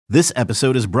This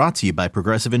episode is brought to you by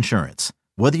Progressive Insurance.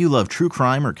 Whether you love true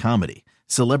crime or comedy,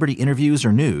 celebrity interviews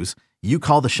or news, you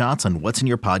call the shots on what's in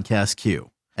your podcast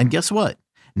queue. And guess what?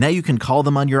 Now you can call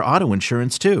them on your auto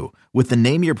insurance too with the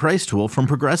Name Your Price tool from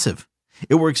Progressive.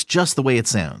 It works just the way it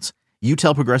sounds. You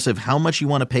tell Progressive how much you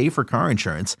want to pay for car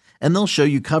insurance, and they'll show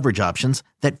you coverage options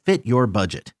that fit your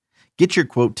budget. Get your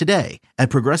quote today at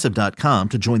Progressive.com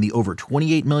to join the over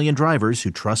 28 million drivers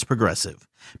who trust Progressive.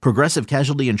 Progressive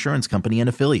Casualty Insurance Company and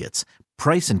Affiliates.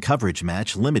 Price and coverage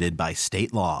match limited by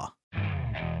state law.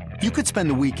 You could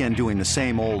spend the weekend doing the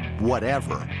same old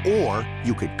whatever, or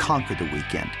you could conquer the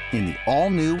weekend in the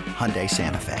all-new Hyundai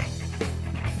Santa Fe.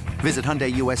 Visit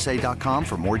HyundaiUSA.com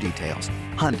for more details.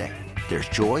 Hyundai, there's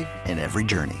joy in every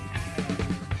journey.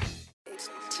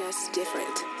 It's just different.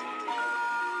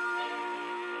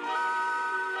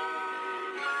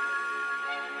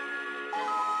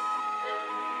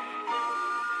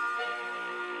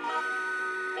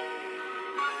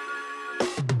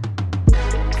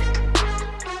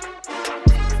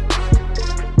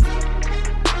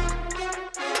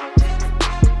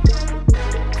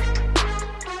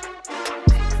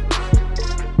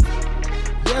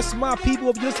 Yes, my people,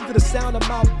 if you listen to the sound of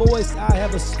my voice, I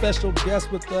have a special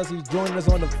guest with us. He's joining us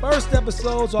on the first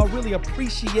episode, so I really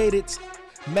appreciate it.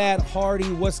 Matt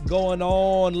Hardy, what's going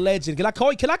on, legend? Can I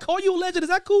call you a legend? Is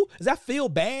that cool? Does that feel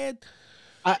bad?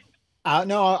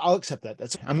 No, I'll accept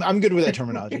that. I'm good with that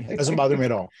terminology. It doesn't bother me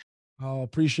at all. Oh,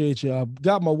 appreciate you. I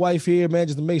got my wife here, man,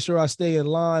 just to make sure I stay in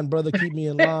line, brother. Keep me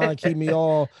in line, keep me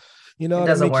all, you know what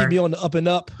I mean? Keep me on the up and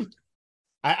up.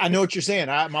 I know what you're saying.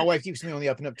 My wife keeps me on the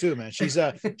up and up too, man. She's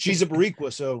a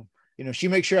Boricua, so you know she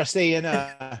makes sure I stay in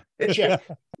check.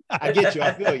 I get you.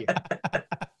 I feel you.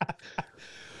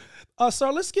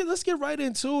 Sir, let's get right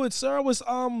into it. Sir, was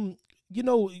you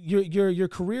know, your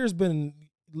career's been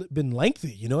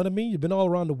lengthy. You know what I mean? You've been all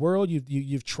around the world.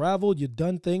 You've traveled. You've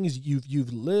done things.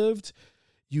 You've lived.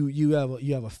 You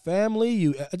have a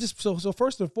family. So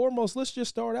first and foremost, let's just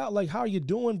start out. Like, how are you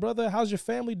doing, brother? How's your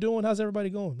family doing? How's everybody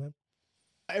going, man?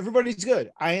 Everybody's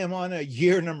good. I am on a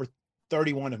year number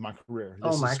 31 of my career.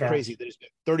 This is crazy. There's been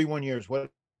 31 years. What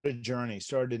a journey.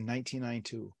 Started in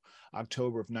 1992,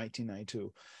 October of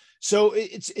 1992. So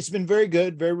it's been very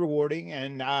good, very rewarding,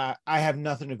 and I have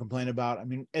nothing to complain about. I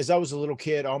mean, as I was a little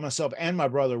kid, all myself and my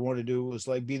brother wanted to do was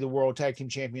like be the world tag team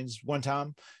champions one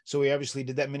time. So we obviously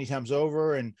did that many times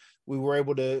over, and we were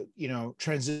able to, you know,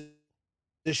 transition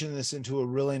this into a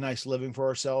really nice living for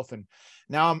ourselves. And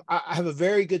now I have a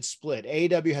very good split.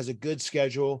 AEW has a good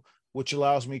schedule, which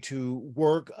allows me to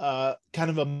work kind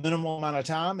of a minimal amount of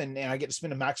time, and I get to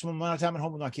spend a maximum amount of time at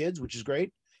home with my kids, which is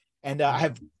great. And I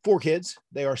have 4 kids.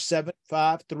 They are 7,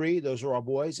 5, 3. Those are all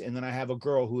boys. And then I have a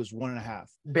girl who is 1.5.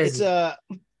 Busy. It's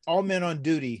all men on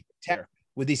duty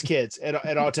with these kids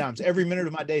at all times. Every minute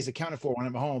of my day is accounted for when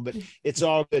I'm at home, but it's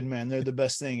all good, man. They're the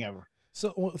best thing ever.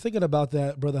 So thinking about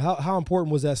that, brother, how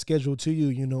important was that schedule to you,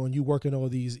 you know, and you working all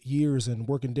these years and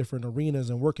working different arenas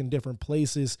and working different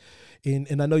places.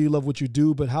 And I know you love what you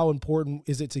do, but how important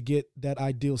is it to get that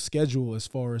ideal schedule as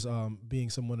far as being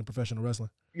someone in professional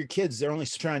wrestling? Your kids, they're only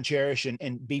trying and cherish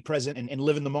and be present and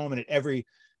live in the moment at every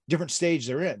different stage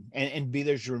they're in and be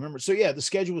there to remember. So yeah, the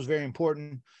schedule was very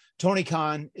important. Tony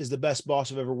Khan is the best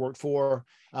boss I've ever worked for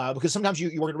because sometimes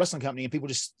you work at a wrestling company and people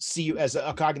just see you as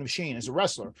a cog in the machine, as a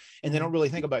wrestler, and they don't really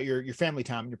think about your family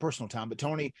time and your personal time. But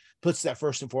Tony puts that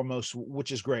first and foremost,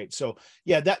 which is great. So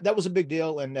yeah, that was a big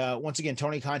deal. And once again,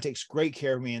 Tony Khan takes great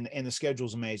care of me, and the schedule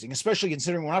is amazing, especially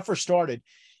considering when I first started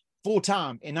full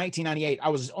time in 1998, I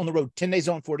was on the road 10 days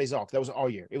on, 4 days off. That was all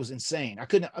year. It was insane. I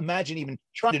couldn't imagine even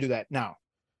trying to do that now.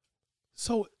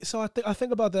 So I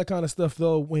think about that kind of stuff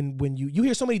though when you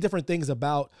hear so many different things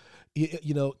about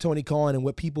you know Tony Khan and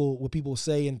what people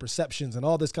say and perceptions and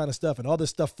all this kind of stuff and all this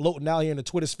stuff floating out here in the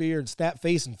Twitter sphere and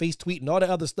Snapface and Face Tweet and all that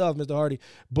other stuff, Mr. Hardy.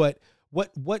 But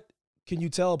what can you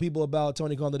tell people about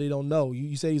Tony Khan that they don't know?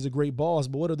 You say he's a great boss,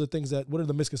 but what are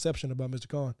the misconceptions about Mr.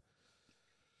 Khan?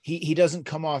 He doesn't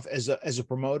come off as a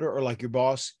promoter or like your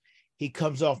boss. He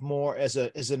comes off more as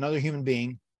another human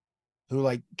being who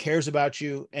like cares about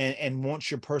you and wants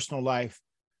your personal life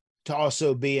to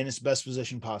also be in its best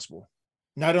position possible.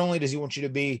 Not only does he want you to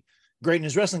be great in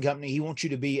his wrestling company, he wants you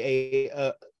to be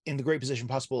in the great position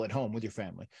possible at home with your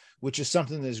family, which is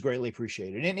something that is greatly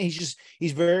appreciated. And he's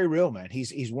very real, man.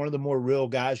 He's one of the more real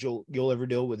guys you'll ever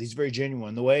deal with. He's very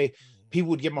genuine. The way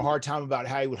people would give him a hard time about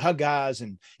how he would hug guys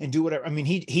and do whatever. I mean,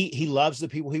 he loves the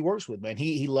people he works with, man.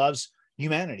 He loves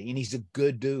humanity, and he's a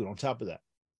good dude on top of that.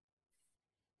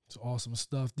 It's awesome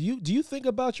stuff. Do you think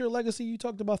about your legacy? You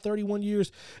talked about 31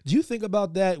 years. Do you think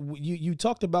about that? You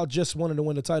talked about just wanting to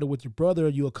win the title with your brother.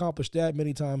 You accomplished that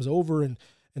many times over, and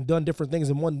and done different things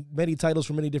and won many titles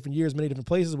for many different years, many different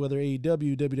places, whether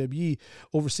AEW, WWE,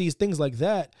 overseas, things like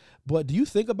that. But do you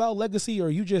think about legacy, or are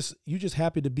you just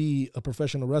happy to be a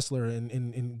professional wrestler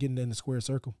and getting in the square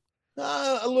circle?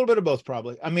 A little bit of both,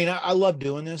 probably. I mean, I love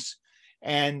doing this,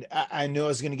 and I knew I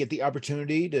was going to get the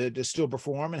opportunity to still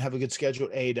perform and have a good schedule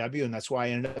at AEW, and that's why I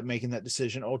ended up making that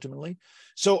decision ultimately.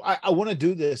 So I want to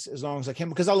do this as long as I can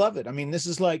because I love it. I mean, this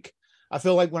is like, I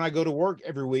feel like when I go to work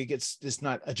every week, it's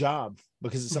not a job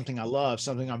because it's something I love,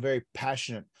 something I'm very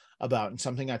passionate about, and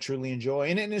something I truly enjoy.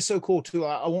 And it's so cool too.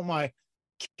 I want my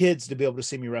kids to be able to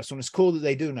see me wrestle. And it's cool that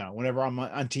they do now. Whenever I'm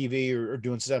on TV or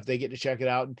doing stuff, they get to check it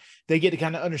out and they get to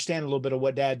kind of understand a little bit of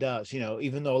what dad does,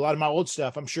 even though a lot of my old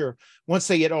stuff, I'm sure once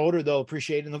they get older, they'll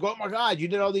appreciate it and they'll go, oh my God, you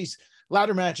did all these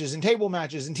ladder matches and table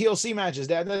matches and TLC matches,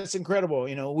 Dad. That's incredible.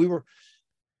 We were,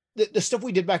 the stuff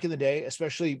we did back in the day,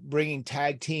 especially bringing the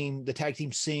tag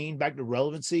team scene back to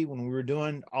relevancy when we were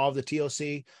doing all the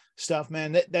TLC stuff,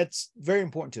 man, that's very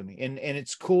important to me. And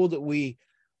it's cool that we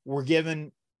were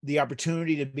given the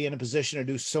opportunity to be in a position to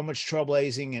do so much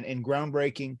trailblazing and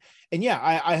groundbreaking. And yeah,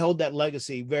 I hold that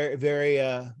legacy very, very,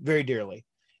 very dearly.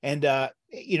 And,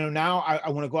 now I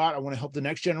want to go out. I want to help the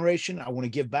next generation. I want to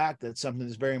give back. That's something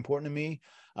that's very important to me.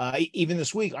 Even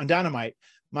this week on Dynamite,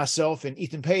 myself and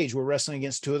Ethan Page were wrestling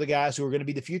against two of the guys who are going to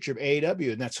be the future of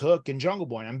AEW, and that's Hook and Jungle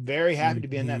Boy. And I'm very happy to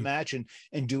be in that match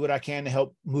and do what I can to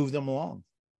help move them along.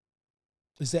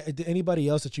 Is there anybody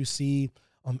else that you see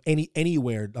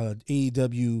anywhere,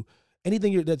 AEW,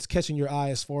 anything that's catching your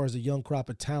eye as far as a young crop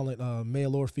of talent,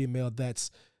 male or female, that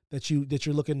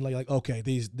you're looking like okay,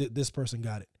 this person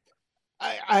got it?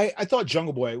 I thought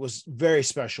Jungle Boy was very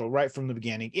special right from the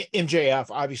beginning. MJF,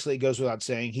 obviously, it goes without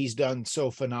saying, he's done so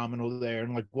phenomenal there,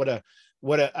 and like what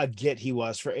a get he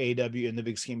was for AEW in the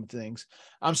big scheme of things.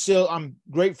 I'm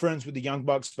great friends with the Young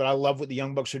Bucks, but I love what the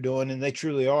Young Bucks are doing, and they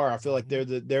truly are. I feel like they're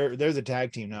the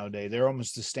tag team nowadays. They're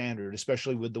almost the standard,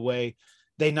 especially with the way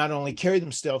they not only carry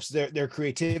themselves, their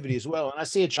creativity as well. And I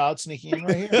see a child sneaking in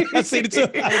right here. I see it too.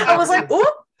 I was like, "Whoop."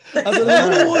 I was a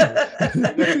little one. You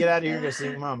better get out of here and go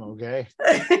see Mama, okay?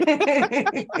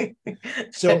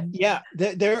 So yeah,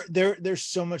 there's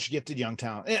so much gifted young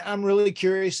talent. And I'm really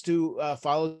curious to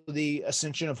follow the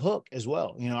ascension of Hook as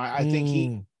well. I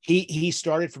think he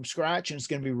started from scratch, and it's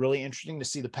going to be really interesting to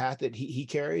see the path that he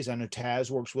carries. I know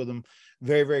Taz works with him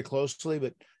very, very closely,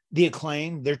 but the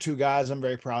Acclaim, they're two guys I'm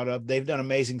very proud of. They've done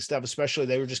amazing stuff, especially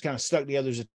they were just kind of stuck together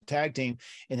as a tag team,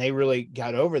 and they really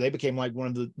got over. They became like one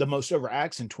of the most over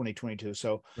acts in 2022.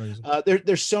 So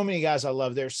there's so many guys I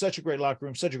love. There's such a great locker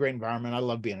room, such a great environment. I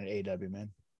love being at AEW,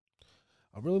 man.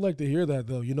 I really like to hear that,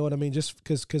 though. You know what I mean? Just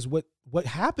because what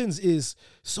happens is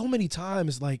so many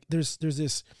times, like there's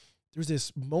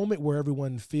this moment where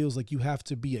everyone feels like you have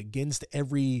to be against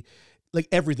everything, like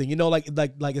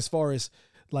as far as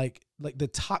like the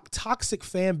toxic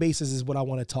fan bases is what I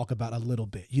want to talk about a little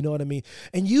bit. You know what I mean?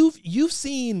 And you've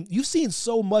seen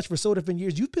so much for so different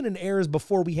years. You've been in eras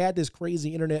before we had this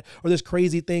crazy internet or this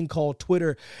crazy thing called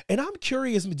Twitter. And I'm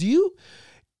curious,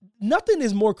 nothing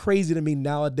is more crazy to me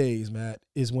nowadays, Matt,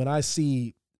 is when I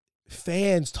see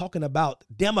fans talking about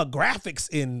demographics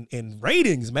in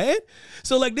ratings, man.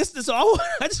 So like I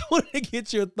just wanted to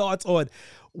get your thoughts on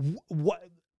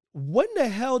when the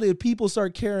hell did people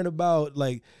start caring about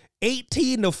like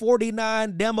 18 to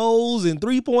 49 demos and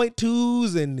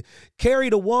 3.2s and carry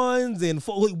the ones and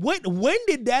when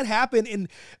did that happen? And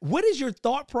what is your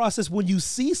thought process when you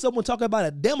see someone talking about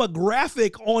a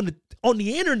demographic on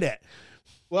the internet?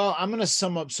 Well, I'm going to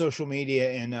sum up social media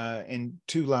in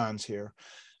two lines here.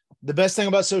 The best thing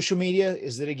about social media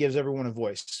is that it gives everyone a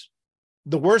voice.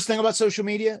 The worst thing about social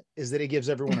media is that it gives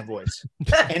everyone a voice.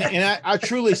 and I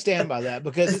truly stand by that,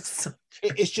 because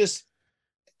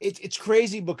it's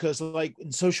crazy, because like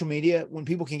in social media, when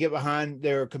people can get behind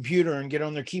their computer and get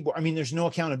on their keyboard, I mean, there's no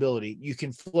accountability. You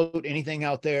can float anything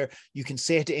out there. You can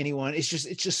say it to anyone. It's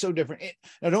just so different.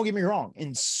 Now, don't get me wrong.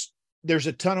 And there's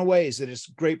a ton of ways that it's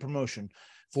great promotion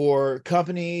for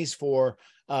companies, for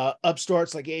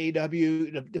upstarts like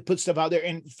AEW to put stuff out there,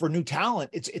 and for new talent,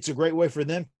 it's a great way for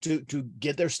them to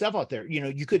get their stuff out there.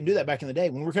 You couldn't do that back in the day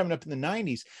when we were coming up in the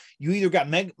 90s. You either got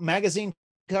magazine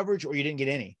coverage or you didn't get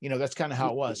any. That's kind of how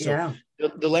it was. So yeah.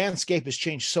 The landscape has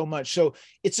changed so much. So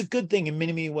it's a good thing in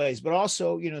many, many ways. But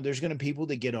also, there's going to be people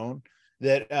that get on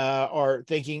that are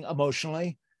thinking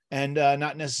emotionally and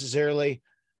not necessarily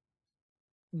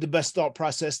the best thought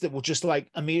process, that will just like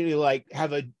immediately like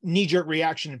have a knee-jerk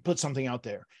reaction and put something out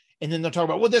there. And then they'll talk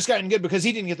about, well, this guy isn't good because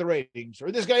he didn't get the ratings,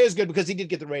 or this guy is good because he did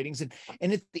get the ratings. And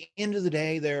at the end of the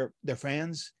day, they're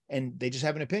fans and they just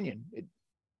have an opinion. It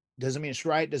doesn't mean it's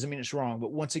right, doesn't mean it's wrong.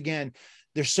 But once again,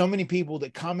 there's so many people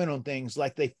that comment on things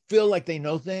like they feel like they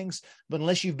know things, but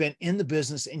unless you've been in the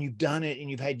business and you've done it and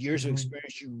you've had years of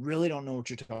experience, you really don't know what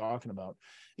you're talking about.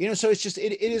 So it's just,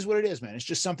 it is what it is, man. It's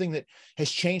just something that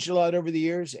has changed a lot over the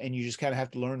years, and you just kind of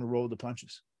have to learn to roll the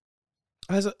punches.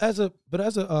 As a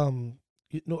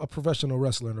professional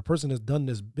wrestler and a person that's done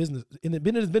this business and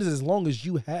been in this business as long as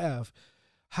you have,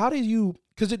 how do you,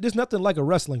 because there's nothing like a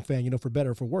wrestling fan, for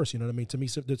better or for worse, you know what I mean? To me,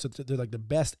 they're like the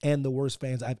best and the worst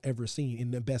fans I've ever seen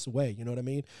in the best way, you know what I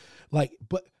mean? Like,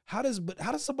 but how does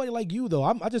somebody like you though,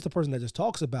 I'm just a person that just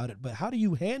talks about it, but how do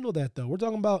you handle that though? We're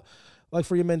talking about, like,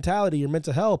 for your mentality, your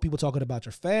mental health, people talking about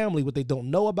your family, what they don't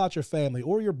know about your family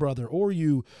or your brother or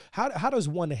you. How does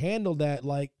one handle that,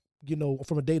 like,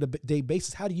 from a day-to-day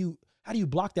basis? How do you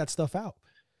block that stuff out?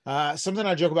 Something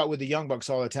I joke about with the Young Bucks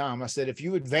all the time. I said, if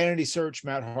you would vanity search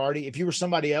Matt Hardy, if you were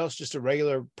somebody else, just a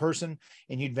regular person,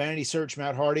 and you'd vanity search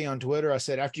Matt Hardy on Twitter, I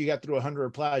said, after you got through 100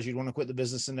 replies, you'd want to quit the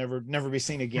business and never be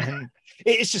seen again.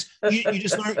 It's just, you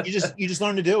just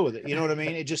learn to deal with it. You know what I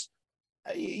mean? It just,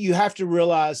 you have to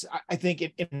realize, I think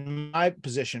in my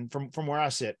position, from where I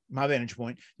sit, my vantage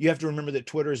point, you have to remember that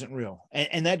Twitter isn't real.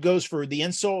 And that goes for the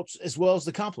insults as well as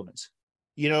the compliments.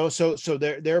 So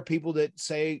there are people that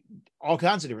say all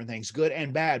kinds of different things, good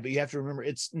and bad, but you have to remember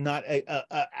it's not a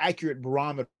accurate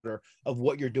barometer of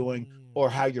what you're doing or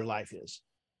how your life is.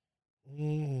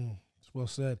 It's well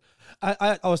said.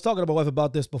 I was talking to my wife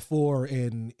about this before,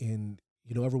 and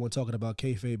everyone talking about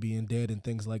kayfabe being dead and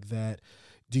things like that.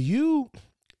 Do you?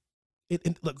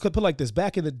 Look, put it like this: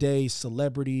 back in the day,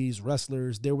 celebrities,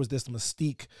 wrestlers, there was this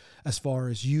mystique as far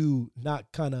as you not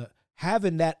kind of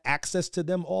having that access to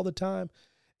them all the time.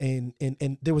 And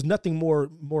there was nothing more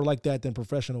like that than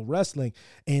professional wrestling.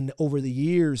 And over the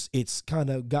years, it's kind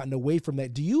of gotten away from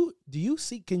that. Do you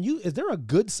see, is there a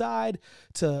good side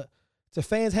to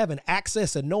fans having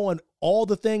access and knowing all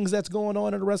the things that's going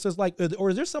on in the wrestlers? Like,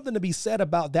 or is there something to be said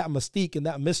about that mystique and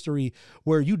that mystery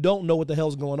where you don't know what the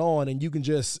hell's going on and you can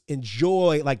just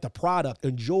enjoy, like, the product,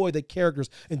 enjoy the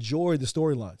characters, enjoy the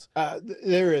storylines?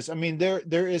 There is. I mean,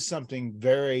 there is something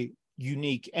very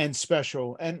unique and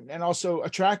special and also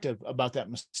attractive about that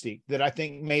mystique that I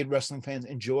think made wrestling fans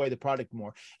enjoy the product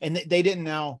more. And they didn't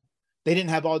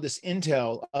have all this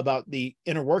intel about the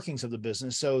inner workings of the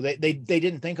business. So they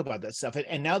didn't think about that stuff.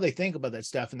 And now they think about that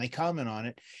stuff and they comment on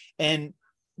it. And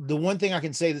the one thing I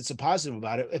can say that's a positive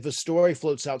about it, if a story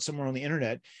floats out somewhere on the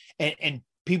internet and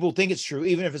people think it's true,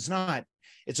 even if it's not,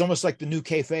 it's almost like the new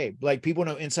kayfabe. Like, people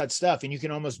know inside stuff and you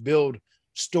can almost build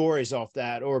stories off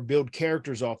that or build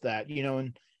characters off that,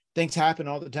 and things happen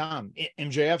all the time.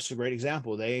 MJF's a great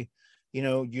example. They,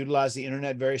 utilize the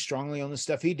internet very strongly on the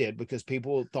stuff he did because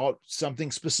people thought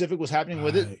something specific was happening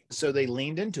with it. So they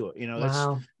leaned into it.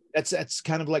 Wow. That's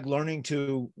kind of like learning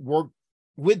to work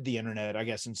with the internet, I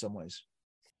guess, in some ways.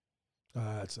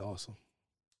 That's awesome.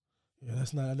 Yeah,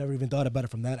 I never even thought about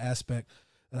it from that aspect.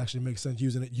 It actually makes sense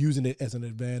using it as an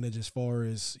advantage as far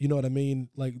as, you know what I mean?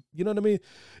 Like, you know what I mean?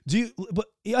 This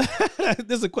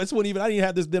is a question. I didn't even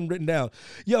have this them written down.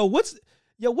 What's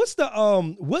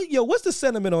the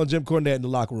sentiment on Jim Cornette in the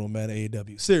locker room, man, at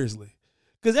AEW? Seriously.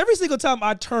 Because every single time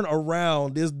I turn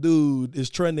around, this dude is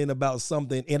trending about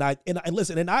something. And I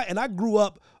listen, and I grew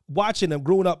up watching him,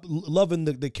 growing up loving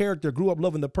the character, grew up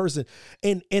loving the person.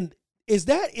 And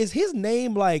is his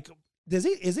name, like, does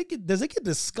it get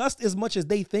discussed as much as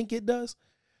they think it does?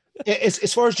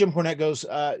 As far as Jim Cornette goes,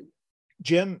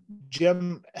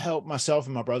 Jim helped myself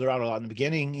and my brother out a lot in the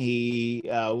beginning. He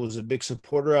was a big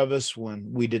supporter of us when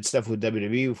we did stuff with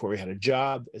WWE before we had a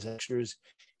job as extras.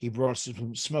 He brought us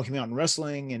to Smoky Mountain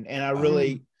Wrestling, and I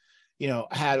really,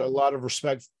 had a lot of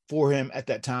respect for him at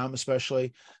that time,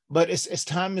 especially. But as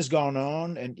time has gone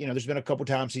on, and there's been a couple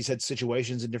times he's had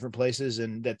situations in different places,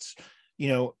 and that's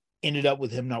ended up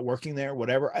with him not working there,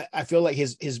 whatever. I feel like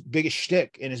his biggest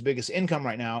shtick and his biggest income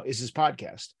right now is his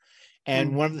podcast.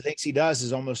 And one of the things he does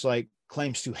is almost like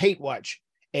claims to hate watch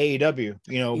AEW,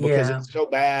 because it's so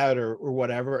bad or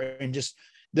whatever. And just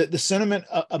the sentiment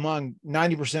among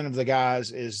 90% of the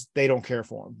guys is they don't care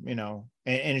for him,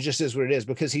 and it just is what it is,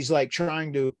 because he's like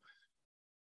trying to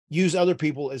use other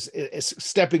people as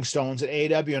stepping stones at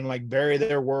AEW and like bury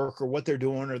their work or what they're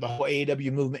doing or the whole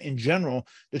AEW movement in general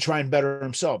to try and better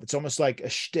himself. It's almost like a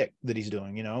shtick that he's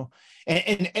doing,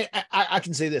 and I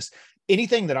can say this,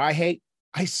 anything that I hate,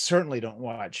 I certainly don't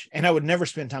watch, and I would never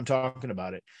spend time talking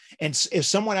about it. And if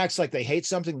someone acts like they hate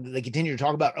something that they continue to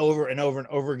talk about over and over and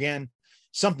over again,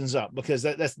 something's up, because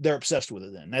that's they're obsessed with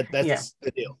it. Then that's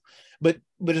the deal. But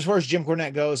as far as Jim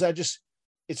Cornette goes,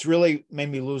 it's really made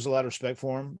me lose a lot of respect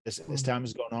for him as time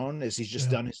has gone on, as he's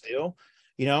just done his deal.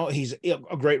 He's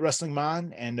a great wrestling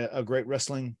mind and a great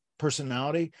wrestling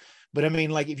personality. But I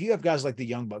mean, like if you have guys like the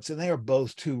Young Bucks, and they are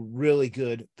both two really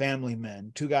good family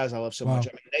men, two guys I love so much.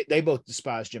 I mean, they both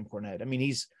despise Jim Cornette. I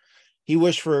mean, he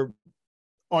wished for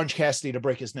Orange Cassidy to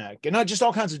break his neck, and not just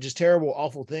all kinds of just terrible,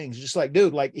 awful things. Just like,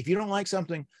 dude, like if you don't like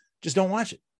something, just don't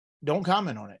watch it. Don't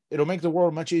comment on it. It'll make the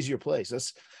world a much easier place.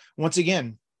 That's, once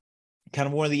again, kind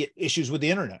of one of the issues with the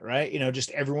internet, right? You know,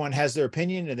 just everyone has their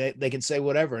opinion and they can say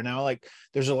whatever. And now, like,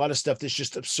 there's a lot of stuff that's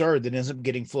just absurd that ends up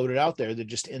getting floated out there that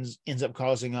just ends up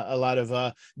causing a lot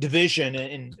of division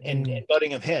and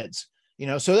butting of heads, you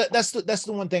know? So that's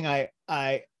the one thing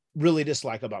I really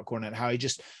dislike about Cornette, how he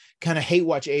just kind of hate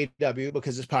watch AEW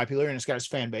because it's popular and it's got his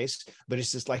fan base, but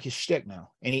it's just like his shtick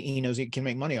now. And he knows he can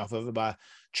make money off of it by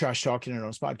trash talking it on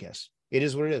his podcast. It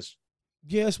is what it is.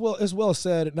 Yeah, it's well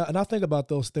said. And I think about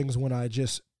those things when I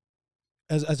just,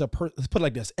 let's put it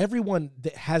like this: everyone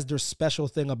that has their special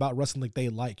thing about wrestling that they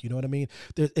like, you know what I mean?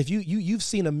 If you've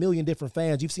seen a million different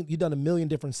fans, you've done a million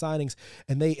different signings,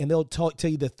 and they'll tell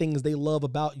you the things they love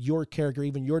about your character,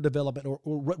 even your development,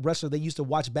 or wrestler they used to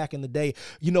watch back in the day,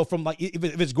 you know, from like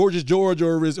if it's Gorgeous George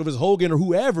or if it's Hogan or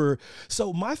whoever.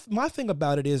 So my thing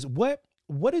about it is, what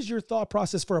is your thought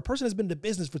process for a person that's been in the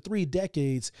business for 3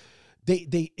 decades?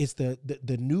 It's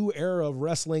the new era of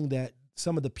wrestling that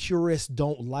some of the purists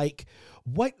don't like.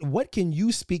 What can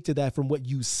you speak to that from what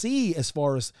you see as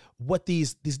far as what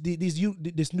this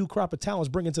new crop of talents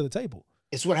bringing to the table?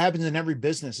 It's what happens in every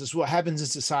business. It's what happens in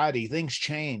society. Things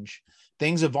change,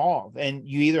 things evolve, and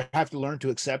you either have to learn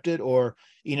to accept it or,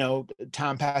 you know,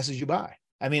 time passes you by.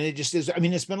 I mean, it just is. I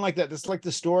mean, it's been like that. That's like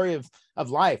the story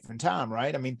of life and time,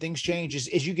 right? I mean, things change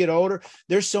as you get older.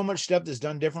 There's so much stuff that's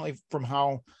done differently from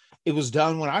how it was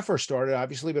done when I first started,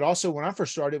 obviously, but also when I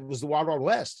first started, it was the Wild Wild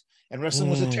West, and wrestling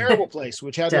was a terrible place,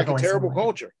 which had like a terrible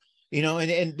culture, you know,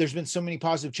 and there's been so many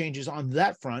positive changes on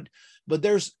that front, but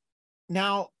there's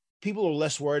now people are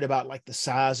less worried about like the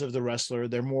size of the wrestler.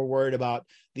 They're more worried about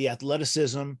the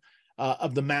athleticism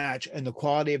of the match and the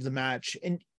quality of the match,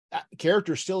 and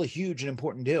character is still a huge and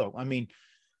important deal. I mean,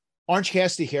 Orange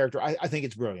Cassidy character, I think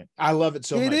it's brilliant. I love it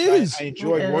so much. I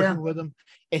enjoyed working with him,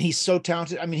 and he's so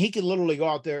talented. I mean, he could literally go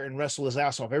out there and wrestle his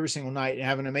ass off every single night and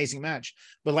have an amazing match.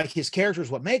 But like his character is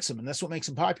what makes him, and that's what makes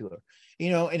him popular. You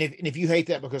know, and if you hate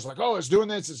that because like, oh, it's doing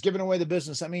this, it's giving away the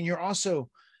business. I mean, you're also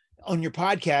on your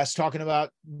podcast talking about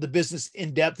the business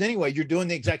in depth anyway. You're doing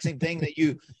the exact same thing that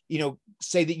you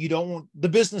say that you don't want the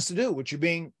business to do, which you're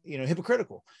being,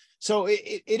 hypocritical. So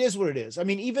it is what it is. I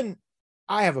mean, even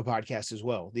I have a podcast as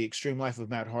well, The Extreme Life of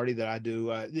Matt Hardy, that I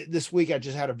do. This week, I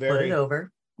just had a very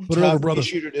tough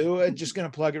issue to do. Just going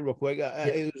to plug it real quick.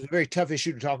 It was a very tough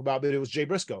issue to talk about, but it was Jay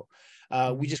Briscoe.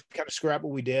 We just kind of scrapped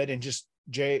what we did, and just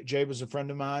Jay was a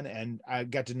friend of mine, and I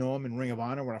got to know him in Ring of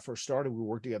Honor when I first started. We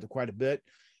worked together quite a bit,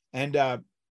 and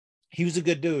he was a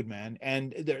good dude, man.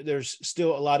 And there's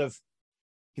still a lot of,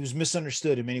 he was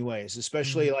misunderstood in many ways,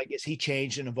 especially like as he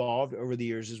changed and evolved over the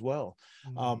years as well.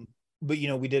 But,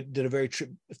 we did a very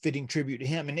fitting tribute to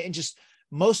him. And just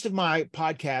most of my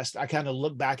podcast, I kind of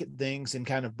look back at things and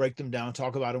kind of break them down,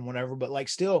 talk about them, whatever. But like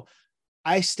still,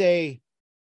 I stay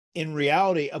in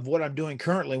reality of what I'm doing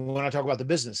currently when I talk about the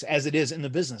business as it is in the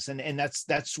business. And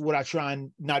that's what I try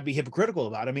and not be hypocritical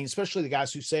about. I mean, especially the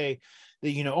guys who say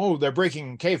that, they're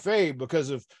breaking kayfabe because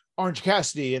of Orange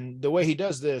Cassidy and the way he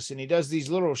does this, and he does these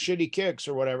little shitty kicks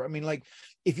or whatever. I mean, like,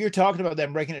 if you're talking about that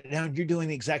and breaking it down, you're doing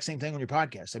the exact same thing on your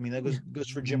podcast. I mean, that goes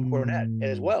for Jim Cornette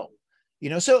as well.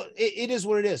 So it is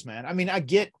what it is, man. I mean, I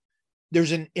get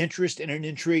there's an interest and an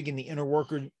intrigue in the inner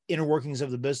workings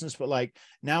of the business, but like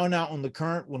now on the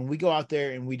current, when we go out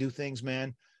there and we do things,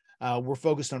 man, we're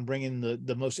focused on bringing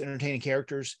the most entertaining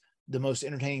characters, the most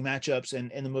entertaining matchups,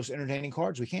 and the most entertaining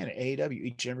cards we can at AEW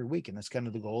each and every week. And that's kind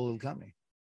of the goal of the company.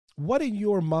 What in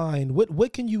your mind,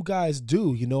 what can you guys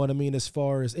do? You know what I mean? As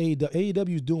far as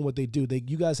AEW is doing what they do,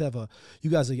 you guys have a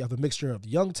mixture of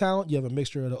young talent. You have a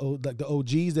mixture of the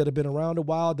OGs that have been around a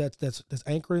while. That's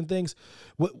anchoring things.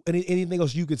 Anything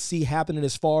else you could see happening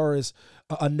as far as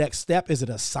a next step? Is it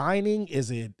a signing?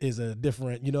 Is it a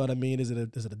different? You know what I mean? Is it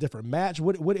a different match?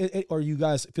 What or you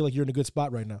guys feel like you're in a good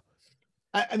spot right now?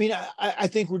 I mean, I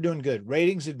think we're doing good.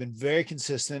 Ratings have been very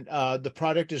consistent. The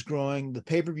product is growing. The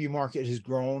pay-per-view market has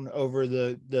grown over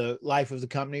the life of the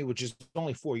company, which is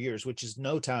only 4 years, which is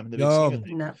no time in the big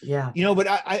scheme of things. But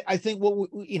I think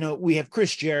we have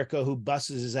Chris Jericho, who busts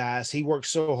his ass. He works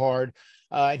so hard,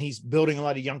 and he's building a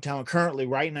lot of young talent currently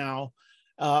right now.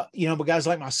 But guys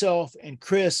like myself and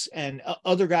Chris and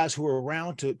other guys who are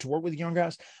around to work with the young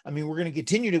guys. I mean, we're going to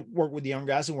continue to work with the young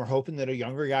guys, and we're hoping that a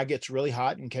younger guy gets really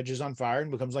hot and catches on fire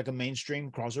and becomes like a mainstream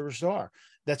crossover star.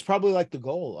 That's probably like the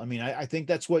goal. I mean, I think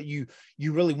that's what you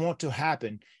really want to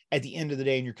happen. at the end of the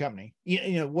day in your company.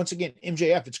 You know, once again,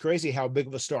 MJF, it's crazy how big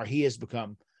of a star he has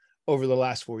become over the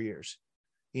last 4 years,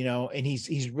 you know, and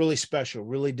he's really special,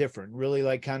 really different, really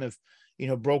like kind of, you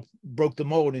know, broke the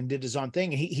mold and did his own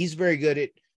thing. And he's very good at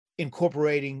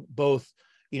incorporating both,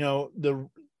 you know,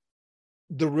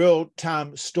 the real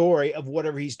time story of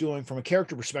whatever he's doing from a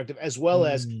character perspective, as well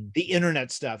as the internet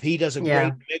stuff. He does a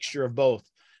great mixture of both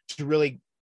to really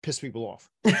piss people off.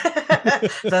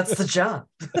 That's the job.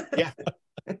 Yeah.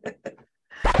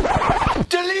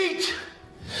 Delete!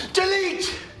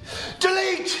 Delete!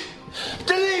 Delete!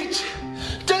 Delete!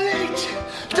 Delete!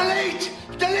 Delete!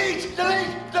 Delete!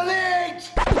 Delete!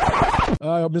 Delete!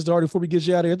 All right, Mr. Hardy, before we get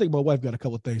you out of here, I think my wife got a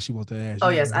couple of things she wants to ask. Oh,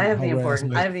 yes, I have the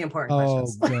important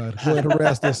questions. Oh, God. Go ahead,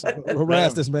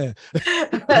 harass this man.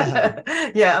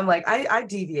 Yeah, I'm like, I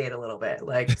deviate a little bit.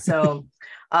 Like, so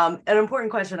an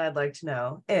important question I'd like to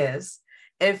know is,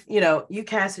 if, you know, you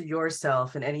casted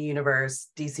yourself in any universe,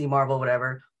 DC, Marvel,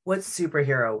 whatever, what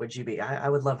superhero would you be? I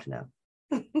would love to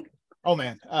know. Oh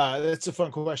man, that's a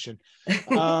fun question.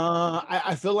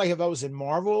 I feel like if I was in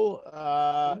Marvel,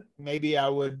 maybe I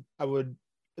would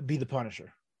be the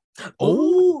Punisher.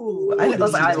 Oh, I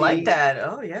like that.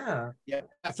 Oh yeah. Yeah,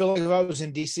 I feel like if I was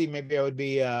in DC, maybe I would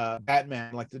be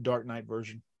Batman, like the Dark Knight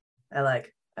version. I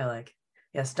like.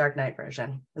 Yes, Dark Knight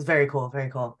version. It's very cool.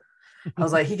 Very cool. I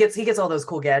was like, he gets all those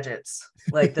cool gadgets,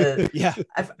 like the yeah.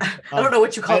 I don't know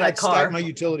what you call that car. Stack my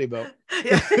utility belt.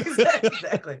 Yeah,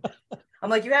 exactly. I'm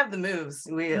like, you have the moves.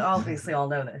 We obviously all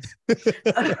know this.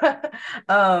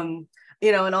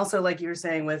 You know, and also like you were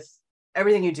saying with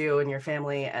everything you do and your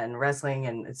family and wrestling,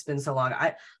 and it's been so long.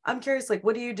 I'm curious, like,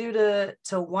 what do you do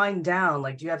to wind down?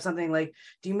 Like, do you have something like,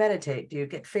 do you meditate? Do you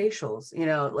get facials? You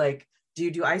know, like, do you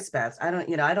do ice baths? I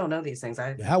don't know these things.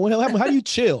 How do you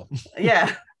chill?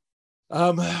 Yeah.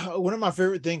 One of my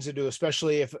favorite things to do,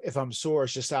 especially if I'm sore,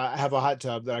 is just I have a hot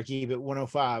tub that I keep at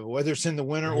 105, whether it's in the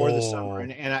winter or the summer,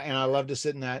 and I love to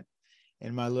sit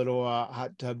in my little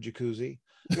hot tub jacuzzi.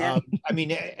 Yeah. I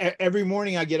mean, every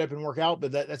morning I get up and work out,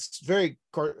 but that's very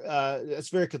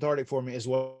cathartic for me as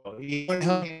well.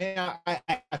 I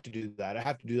have to do that. I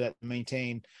have to do that to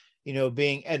maintain, you know,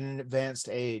 being at an advanced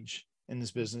age in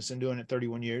this business and doing it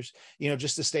 31 years, you know,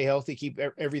 just to stay healthy, keep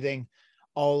everything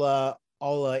all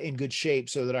in good shape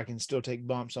so that I can still take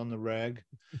bumps on the reg.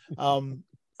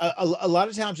 A lot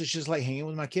of times it's just like hanging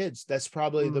with my kids. That's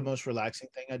probably the most relaxing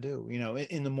thing I do. You know,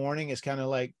 in the morning, it's kind of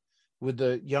like with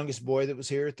the youngest boy that was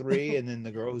here, 3, and then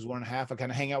the girl who's 1.5, I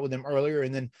kind of hang out with them earlier.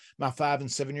 And then my 5 and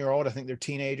 7-year-old, I think they're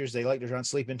teenagers. They like to try and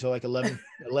sleep until like 11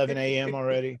 a.m.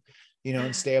 already, you know,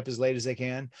 and stay up as late as they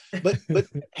can. But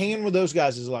hanging with those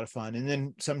guys is a lot of fun. And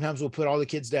then sometimes we'll put all the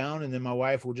kids down, and then my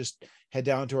wife will just head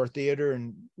down to our theater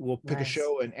and we'll pick a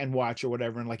show and watch or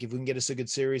whatever. And like, if we can get us a good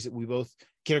series that we both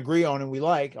can agree on and we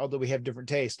like, although we have different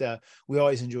taste, we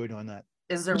always enjoy doing that.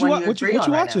 Is there one you agree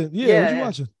on right now? Yeah, what you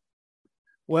watching?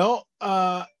 Well,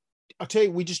 I'll tell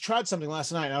you, we just tried something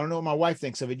last night. I don't know what my wife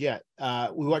thinks of it yet.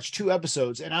 We watched 2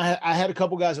 episodes, and I had a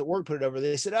couple guys at work put it over.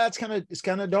 They said, it's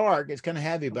kind of dark. It's kind of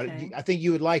heavy, but I think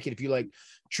you would like it if you like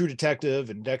True Detective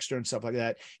and Dexter and stuff like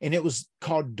that. And it was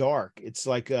called Dark. It's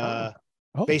like,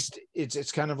 based,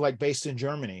 it's kind of like based in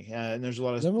Germany, and there's a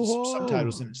lot of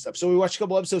subtitles and stuff. So we watched a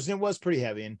couple episodes, and it was pretty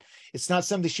heavy, and it's not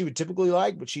something she would typically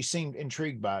like, but she seemed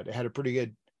intrigued by it. It had a pretty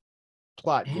good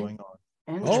plot going on.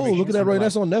 Oh, look at that! Right,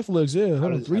 that's on Netflix. Yeah,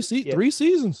 3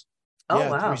 seasons. Oh, yeah,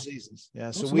 wow. 3 seasons.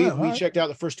 Yeah, so we checked out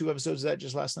the first 2 episodes of that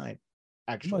just last night.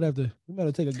 Actually, we might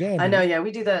have to take a gander. I know. Yeah,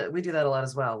 we do that. We do that a lot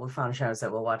as well. We found shows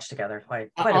that we'll watch together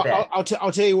quite a bit.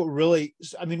 I'll tell you what really.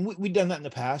 I mean, we've done that in the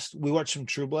past. We watched some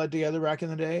True Blood together back in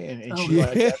the day, and she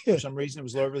liked that for some reason. It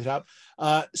was low over the top.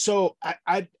 So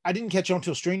I didn't catch on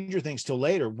till Stranger Things till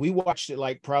later. We watched it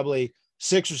like probably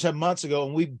 6 or 7 months ago,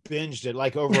 and we binged it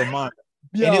like over a month.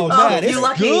 Yo, man,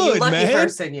 it's good, man.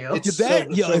 Person, you.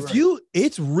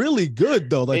 It's really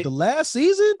good though. Like the last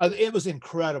season, it was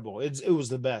incredible. It was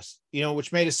the best, you know,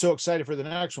 which made us so excited for the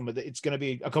next one. But it's going to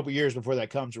be a couple years before that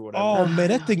comes or whatever. Oh man,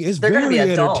 that thing is very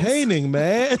entertaining,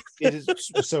 man. It is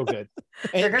so good.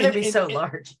 They're going to be so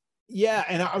large. Yeah,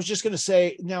 and I was just going to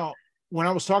say, now when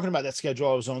I was talking about that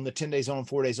schedule I was on, the 10 days on,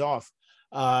 4 days off,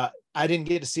 I didn't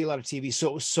get to see a lot of TV, so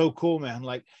it was so cool, man.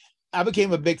 Like, I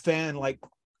became a big fan. Like,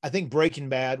 I think Breaking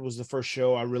Bad was the first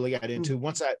show I really got into.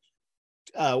 Once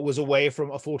I was away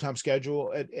from a full-time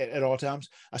schedule at all times,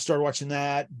 I started watching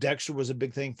that. Dexter was a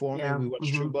big thing for me. We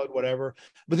watched True Blood, whatever.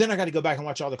 But then I got to go back and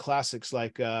watch all the classics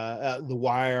like The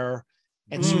Wire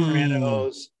and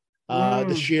Sopranos,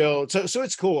 The Shield. So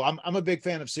it's cool. I'm a big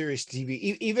fan of series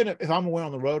TV. Even if I'm away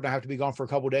on the road and I have to be gone for a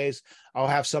couple of days, I'll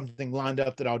have something lined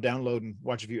up that I'll download and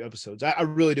watch a few episodes. I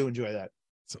really do enjoy that.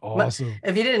 It's awesome.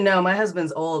 If you didn't know, my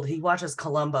husband's old. He watches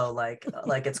Columbo like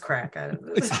it's crack.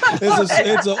 It's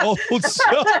an old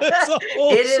show.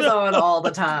 It is on all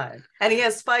the time, and he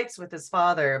has fights with his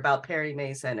father about Perry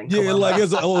Mason and Columbo. Like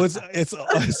it's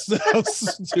so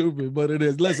stupid, but it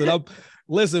is.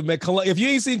 Listen, man. If you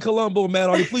ain't seen Columbo, Matt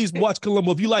Hardy, please watch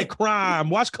Columbo. If you like crime,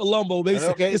 watch Columbo. Baby.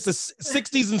 Okay. It's the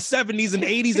 60s and 70s and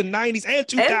 80s and 90s and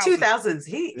 2000s.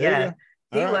 He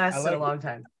lasted a long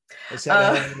time. It's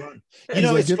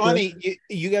funny.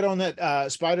 You get on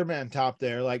that Spider-Man top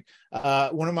there. Like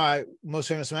one of my most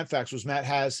famous Matt facts was Matt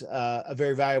has a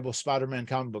very valuable Spider-Man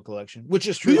comic book collection, which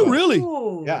is true. Do you really?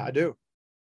 Ooh. Yeah, I do.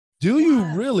 Do you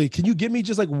really? Can you give me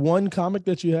just like one comic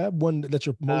that you have? One that's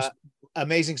your most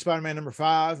Amazing Spider-Man number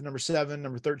 5, number 7,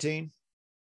 number 13.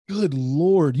 Good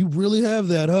Lord, you really have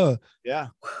that, huh? Yeah.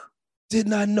 I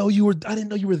didn't know you were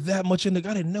that much into.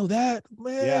 I didn't know that,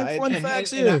 man. Yeah, fun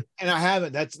facts here. And I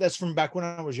haven't. That's from back when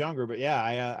I was younger. But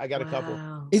yeah, I got a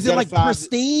couple. Is it like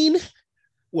pristine?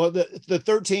 Well, the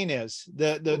 13 is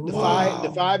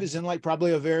the 5 is in like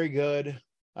probably a very good.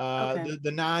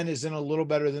 The 9 is in a little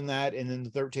better than that, and then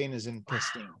the 13 is in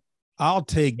pristine. I'll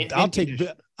take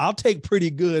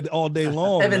pretty good all day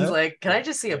long. Evan's man. like, can I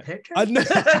just see a picture?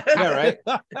 Yeah, right.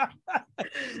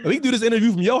 We can do this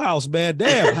interview from your house, man.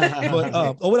 Damn.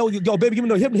 But go, baby, give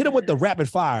me hit him with the rapid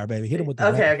fire, baby. Hit him with the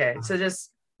okay. So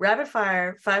just rapid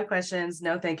fire, 5 questions,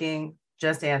 no thinking,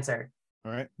 just answer.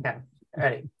 All right. Okay.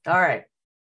 Ready. All right.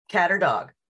 Cat or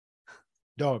dog?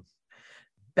 Dog.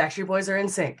 Backstreet Boys are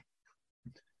NSYNC.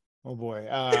 Oh boy.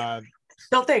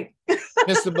 Don't think.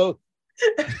 Missed the boat.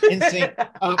 NSYNC.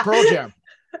 Pearl Jam.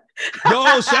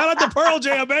 Yo, shout out to Pearl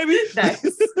Jam, baby.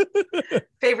 Nice.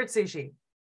 Favorite sushi?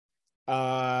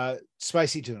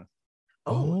 Spicy tuna.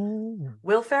 Oh.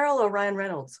 Will Ferrell or Ryan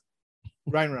Reynolds?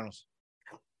 Ryan Reynolds.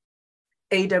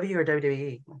 AEW or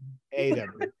WWE?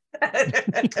 AEW.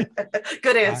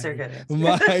 Good answer.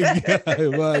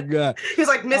 My God. He's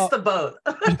like, missed the boat.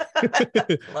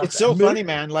 It's so funny,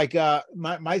 man. Like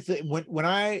my thing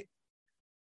when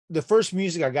the first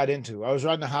music I got into, I was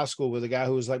riding to high school with a guy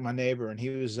who was like my neighbor, and he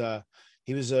was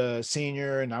a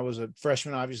senior and I was a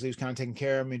freshman. Obviously, he was kind of taking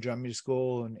care of me, drove me to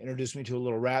school, and introduced me to a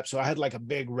little rap. So I had like a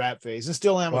big rap phase, and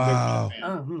still am a big rap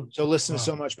fan. So listen to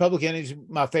so much. Public Enemy's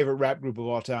my favorite rap group of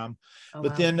all time.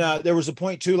 Then there was a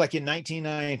point too, like in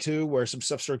 1992, where some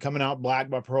stuff started coming out, Black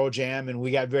by Pearl Jam, and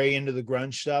we got very into the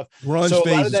grunge stuff. Grunge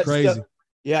phase is crazy. Stuff,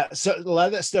 yeah, so a lot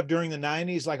of that stuff during the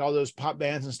 90s, like all those pop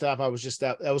bands and stuff, I was just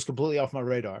that was completely off my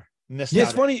radar.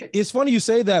 It's funny you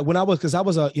say that. Because I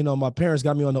was my parents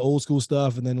got me on the old school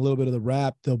stuff and then a little bit of the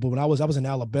rap though. But when I was in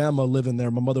Alabama living there,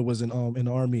 my mother was in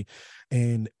the Army,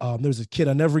 and there was a kid,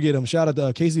 I never forget him. Shout out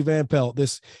to Casey Van Pelt.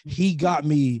 He got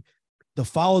me the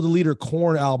Follow the Leader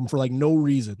Korn album for like no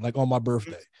reason, like on my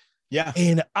birthday. Yeah.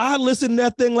 And I listened to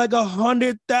that thing like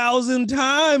 100,000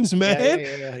 times, man.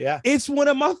 Yeah. It's one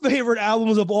of my favorite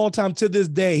albums of all time to this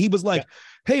day. He was like,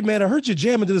 hey man, I heard you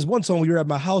jamming to this one song when you were at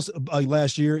my house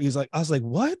last year. I was like,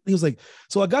 what? He was like,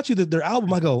 so I got you their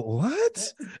album. I go,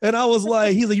 what? And I was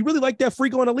like, he's like, you really like that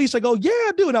Freak on a Leash? I go, yeah,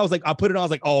 I do. And I was like, I put it on. I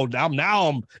was like, oh,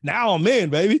 now I'm in,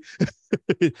 baby.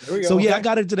 So yeah, I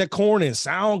got into that Korn and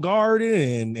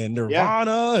Soundgarden and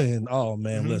Nirvana and oh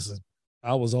man, listen.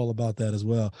 I was all about that as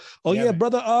well. Oh yeah,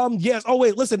 brother. Yes. Oh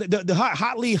wait, listen. The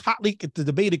hotly the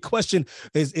debated question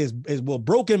is will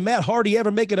Broken Matt Hardy ever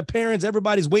make an appearance?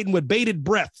 Everybody's waiting with bated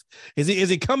breath. Is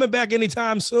he coming back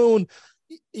anytime soon?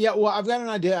 Yeah. Well, I've got an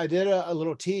idea. I did a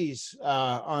little tease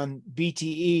on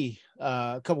BTE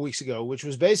a couple weeks ago, which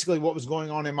was basically what was going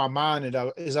on in my mind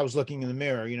as I was looking in the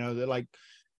mirror. You know, that like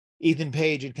Ethan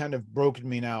Page had kind of broken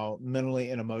me now mentally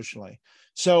and emotionally.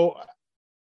 So.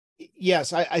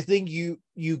 Yes, I think you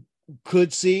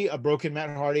could see a broken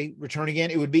Matt Hardy return again.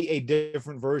 It would be a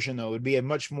different version, though. It would be a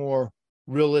much more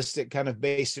realistic, kind of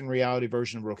based in reality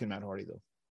version of broken Matt Hardy, though.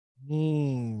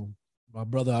 My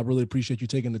brother, I really appreciate you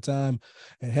taking the time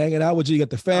and hanging out with you. You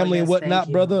got the family and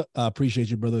whatnot, brother. I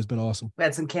appreciate you, brother. It's been awesome. We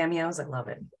had some cameos. I love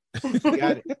it.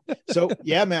 Got it. So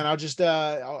yeah, man, I'll just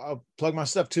I'll plug my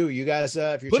stuff too. You guys,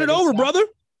 if you're put it over, brother.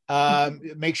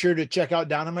 Make sure to check out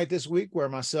Dynamite this week, where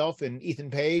myself and Ethan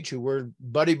Page, who we're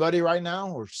buddy right now,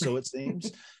 or so it seems,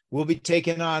 we'll be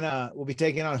taking on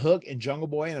Hook and Jungle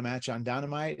Boy in a match on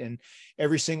Dynamite. And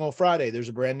every single Friday, there's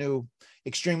a brand new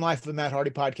Extreme Life of Matt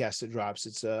Hardy podcast that drops.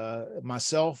 It's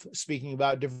myself speaking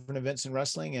about different events in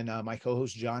wrestling, and my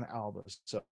co-host John Alba.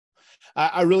 So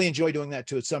I really enjoy doing that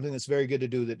too. It's something that's very good to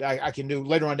do that I can do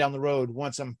later on down the road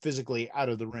once I'm physically out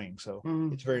of the ring. So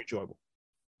it's very enjoyable.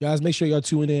 Guys, make sure y'all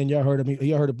tune in. Y'all heard of me.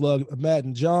 Y'all heard of Plug, Matt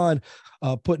and John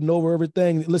putting over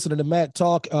everything. Listening to Matt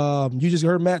talk. You just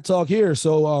heard Matt talk here.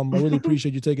 So I really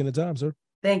appreciate you taking the time, sir.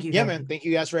 Thank you. Yeah, man. Thank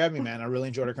you guys for having me, man. I really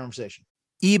enjoyed our conversation.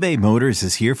 eBay Motors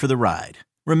is here for the ride.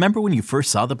 Remember when you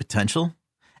first saw the potential?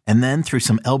 And then through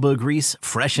some elbow grease,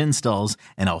 fresh installs,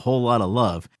 and a whole lot of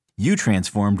love, you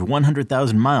transformed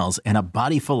 100,000 miles and a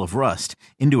body full of rust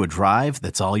into a drive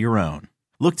that's all your own.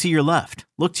 Look to your left.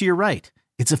 Look to your right.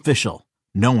 It's official.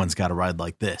 No one's got a ride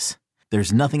like this.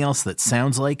 There's nothing else that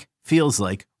sounds like, feels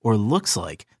like, or looks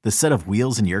like the set of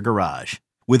wheels in your garage.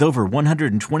 With over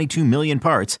 122 million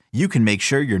parts, you can make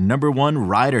sure your number one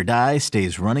ride or die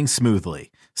stays running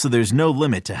smoothly. So there's no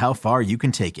limit to how far you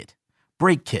can take it.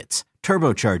 Brake kits,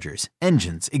 turbochargers,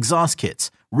 engines, exhaust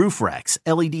kits, roof racks,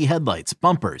 LED headlights,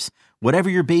 bumpers, whatever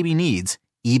your baby needs,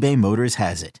 eBay Motors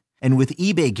has it. And with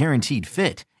eBay Guaranteed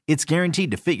Fit, it's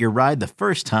guaranteed to fit your ride the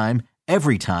first time,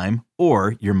 every time,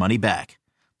 or your money back.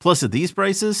 Plus, at these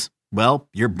prices, well,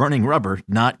 you're burning rubber,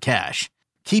 not cash.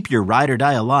 Keep your ride or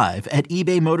die alive at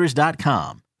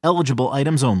ebaymotors.com. Eligible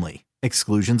items only.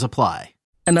 Exclusions apply.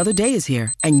 Another day is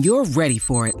here, and you're ready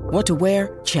for it. What to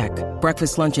wear? Check.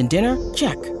 Breakfast, lunch, and dinner?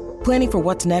 Check. Planning for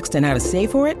what's next and how to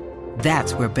save for it?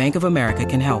 That's where Bank of America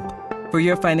can help. For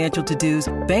your financial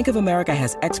to-dos, Bank of America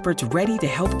has experts ready to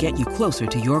help get you closer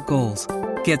to your goals.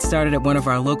 Get started at one of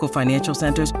our local financial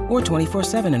centers or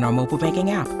 24/7 in our mobile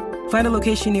banking app. Find a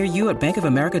location near you at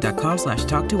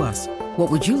bankofamerica.com/talktous. What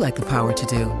would you like the power to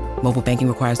do? Mobile banking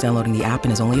requires downloading the app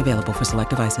and is only available for select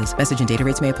devices. Message and data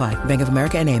rates may apply. Bank of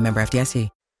America N.A., member FDIC.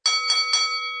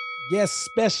 Yes,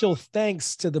 special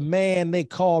thanks to the man they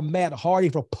call Matt Hardy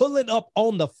for pulling up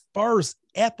on the first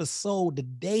episode, the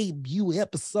debut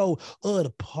episode of the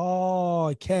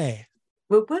podcast.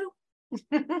 Whoop, whoop.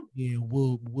 Yeah,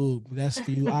 whoop, whoop. That's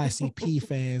for you ICP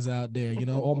fans out there, you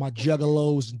know, all my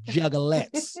juggalos and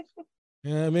juggalettes.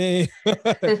 You know what I mean?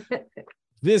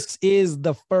 This is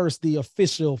the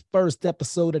official first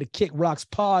episode of the Kick Rocks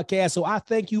podcast. So I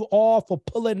thank you all for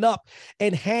pulling up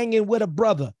and hanging with a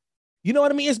brother. You know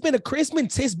what I mean? It's been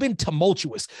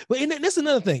tumultuous. But this is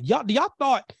another thing. Y'all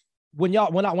thought when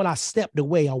I stepped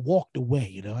away, I walked away.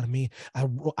 You know what I mean?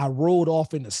 I rode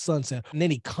off in the sunset, and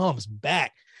then he comes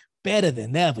back better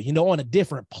than ever, you know, on a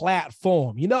different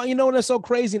platform. You know, that's so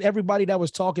crazy. And everybody that was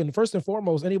talking, first and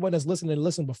foremost, anyone that's listened and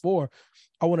listened before,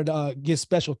 I wanted to give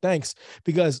special thanks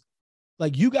because,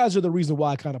 like, you guys are the reason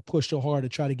why I kind of pushed so hard to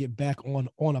try to get back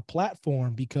on a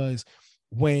platform, because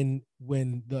when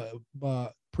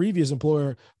the previous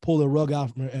employer pulled the rug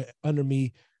out from under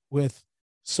me with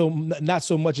not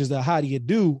so much as the how do you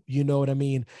do, you know what I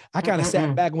mean? I kind of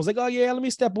sat back and was like, oh yeah, let me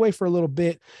step away for a little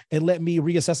bit and let me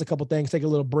reassess a couple things, take a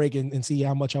little break and see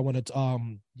how much I want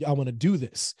to do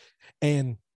this.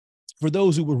 And for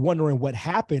those who were wondering what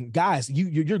happened, guys,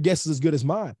 your guess is as good as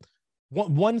mine.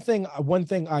 One thing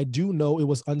I do know, it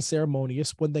was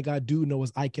unceremonious. One thing I do know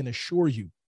is I can assure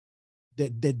you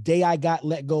that the day I got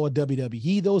let go of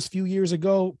WWE those few years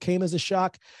ago came as a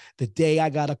shock. The day I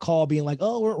got a call being like,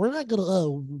 oh, we're not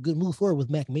going to move forward with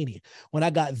MacMania. When I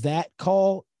got that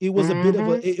call, it was a bit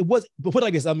of it was, but put it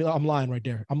like this, I'm lying right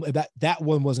there. That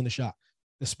one wasn't a shock.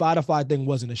 The Spotify thing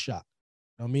wasn't a shock.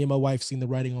 Now, me and my wife seen the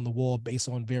writing on the wall based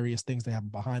on various things that happen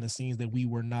behind the scenes that we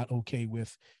were not okay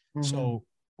with. So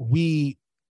we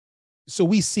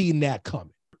seen that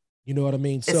coming. You know what I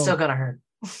mean? It's still going to hurt.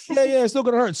 yeah, it's still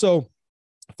going to hurt. So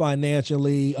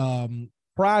financially,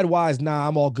 pride wise,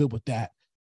 I'm all good with that.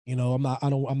 You know, I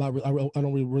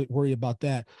don't really worry about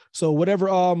that. So whatever,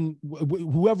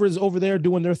 whoever is over there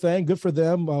doing their thing, good for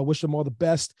them. Wish them all the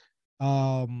best.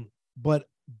 But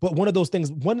one of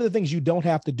the things you don't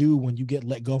have to do when you get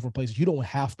let go from places, you don't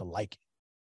have to like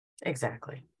it.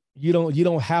 Exactly. You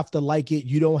don't have to like it.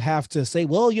 You don't have to say,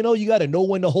 well, you know, you got to know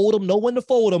when to hold them, know when to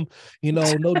fold them. You know,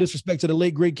 no disrespect to the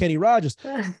late great Kenny Rogers.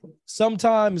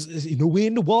 Sometimes, you know,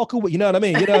 when to walk away. You know what I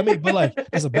mean? But like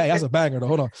that's a banger. Though.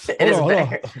 Hold on.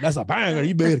 That's a banger.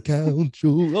 You better count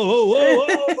you. Hold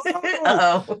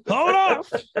on,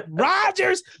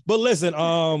 Rogers. But listen,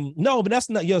 no, but that's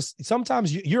not.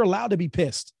 Sometimes you're allowed to be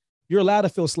pissed. You're allowed to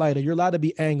feel slighted. You're allowed to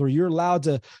be angry. You're allowed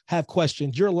to have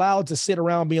questions. You're allowed to sit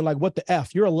around being like, what the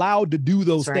F? You're allowed to do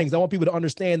those things. I want people to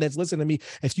understand that's listening to me.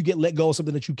 If you get let go of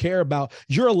something that you care about,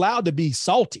 you're allowed to be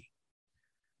salty.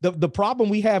 The problem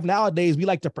we have nowadays, we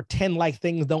like to pretend like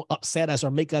things don't upset us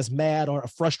or make us mad or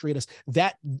frustrate us.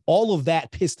 All of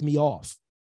that pissed me off,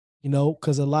 you know,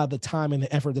 because a lot of the time and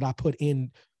the effort that I put in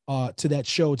to that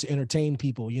show to entertain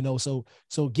people, you know, so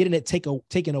getting it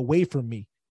taken away from me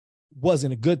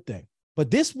wasn't a good thing.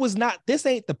 But this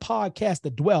ain't the podcast to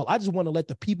dwell. I just want to let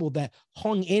the people that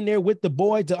hung in there with the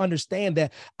boy to understand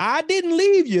that I didn't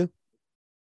leave you.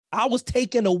 I was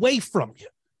taken away from you.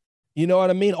 You know what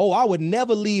I mean? Oh, I would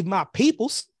never leave my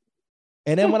peoples.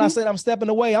 And then when I said I'm stepping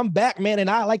away, I'm back, man. And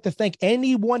I like to thank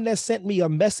anyone that sent me a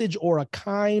message or a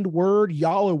kind word.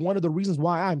 Y'all are one of the reasons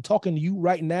why I'm talking to you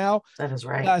right now. That is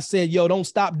right. I said, yo, don't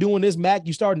stop doing this, Mac.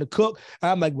 You starting to cook.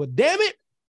 I'm like, well, damn it.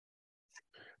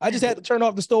 I just had to turn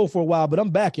off the stove for a while, but I'm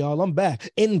back, y'all. I'm back.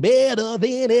 And better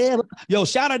than ever. Yo,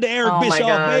 shout out to Eric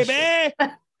Bischoff, baby.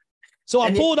 So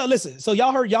I pulled out, listen, so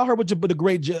y'all heard what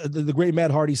the great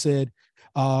Matt Hardy said.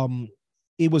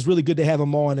 It was really good to have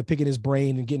him on and picking his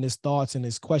brain and getting his thoughts and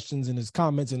his questions and his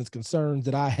comments and his concerns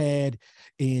that I had.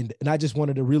 And I just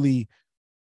wanted to really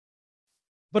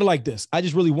put it like this. I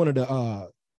just really wanted to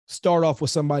start off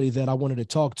with somebody that I wanted to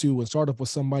talk to and start off with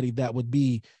somebody that would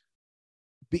be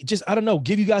just, I don't know,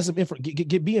 give you guys some info,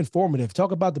 be informative,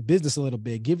 talk about the business a little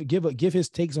bit, give his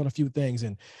takes on a few things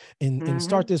and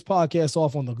start this podcast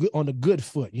off on the good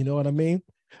foot. You know what I mean?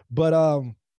 But,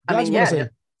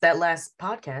 that last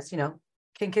podcast,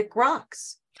 can kick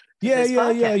rocks. Yeah. You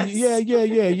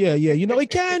know, it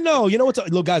can, no, it's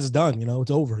little guys, it's done,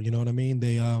 it's over. You know what I mean?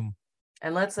 They, and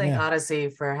let's thank Odyssey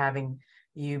for having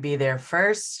you be their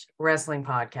first wrestling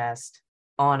podcast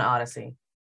on Odyssey.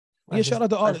 Shout out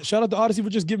to Odyssey for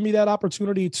just giving me that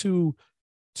opportunity to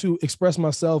express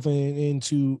myself and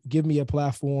to give me a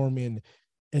platform. And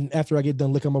after I get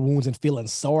done licking my wounds and feeling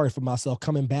sorry for myself,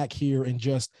 coming back here and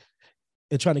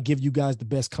trying to give you guys the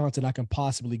best content I can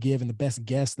possibly give and the best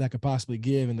guests that I could possibly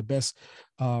give and the best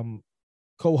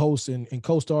co-hosts and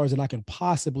co-stars that I can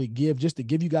possibly give, just to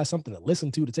give you guys something to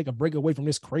listen to take a break away from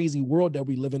this crazy world that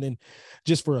we're living in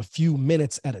just for a few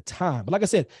minutes at a time. But like I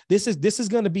said, this is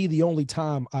going to be the only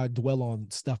time I dwell on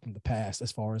stuff from the past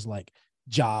as far as like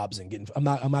jobs and getting, I'm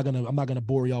not going to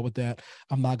bore y'all with that.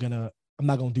 I'm not going to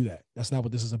do that. That's not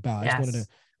what this is about. Yes. I just wanted to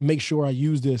make sure I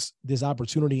use this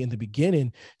opportunity in the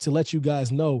beginning to let you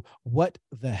guys know what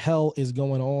the hell is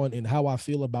going on and how I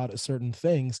feel about certain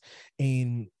things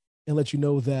and let you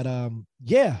know that, I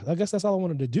guess that's all I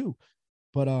wanted to do.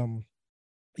 But,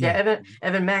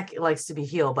 Evan Mack likes to be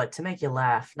healed, but to make you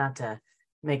laugh, not to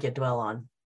make you dwell on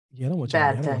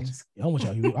bad things. I don't want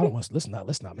to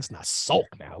let's not sulk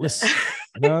now. Listen,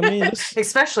 you know what I mean?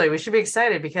 Especially, we should be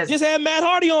excited because just had Matt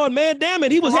Hardy on, man. Damn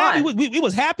it. He was happy. We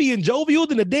was happy and jovial,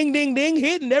 and the ding, ding, ding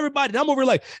hitting everybody. And I'm over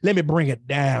like, let me bring it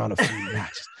down a few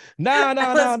notches. No.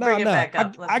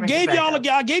 I gave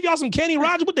y'all some Kenny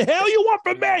Rogers. What the hell you want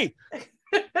from me?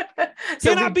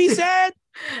 Can I be sad?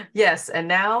 Yes. And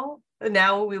now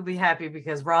we'll be happy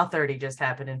because Raw 30 just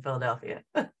happened in Philadelphia.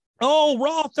 Oh,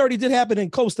 Raw 30 did happen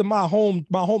in close to my home,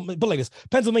 but like this,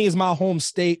 Pennsylvania is my home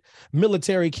state,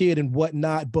 military kid and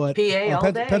whatnot, but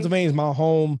Pennsylvania is my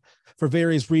home for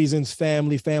various reasons,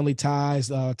 family ties,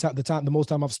 the most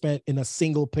time I've spent in a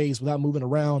single pace without moving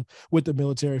around with the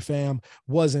military fam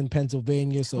was in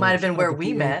Pennsylvania. So might have been where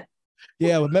we met.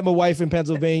 Yeah, I met my wife in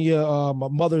Pennsylvania. My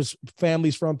mother's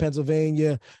family's from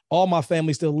Pennsylvania. All my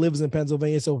family still lives in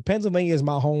Pennsylvania. So Pennsylvania is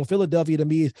my home. Philadelphia to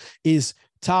me is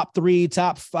top 3,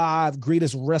 top 5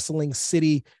 greatest wrestling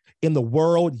city in the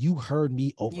world. You heard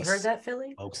me over. You heard that,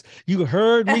 Philly? Folks, you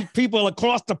heard me. People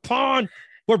across the pond,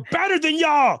 we're better than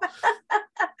y'all.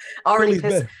 already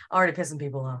pissing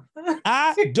people off.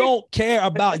 I don't care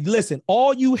about, listen,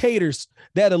 all you haters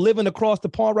that are living across the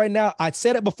pond right now, I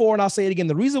said it before and I'll say it again.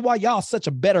 The reason why y'all such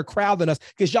a better crowd than us,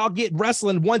 because y'all get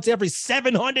wrestling once every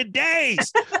 700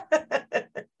 days.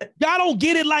 Y'all don't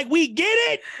get it like we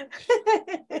get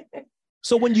it.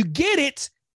 So when you get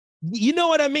it, you know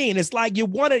what I mean? It's like you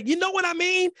want to, you know what I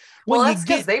mean? Well, that's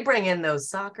because they bring in those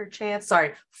soccer chants.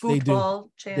 Sorry, football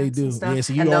chants. They do. And stuff. Yeah,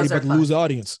 so you already about to lose the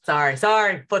audience. Sorry.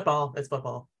 Football. It's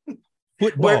football.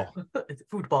 It's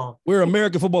football. We're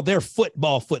American football. They're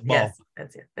football. Yes,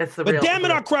 that's it. That's the but real. But damn it,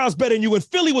 our crowd's better than you. And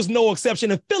Philly was no exception.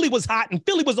 And Philly was hot. And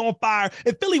Philly was on fire.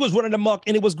 And Philly was running amok.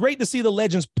 And it was great to see the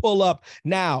legends pull up.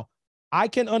 Now, I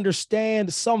can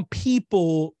understand some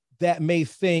people that may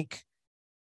think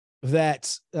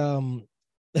that hold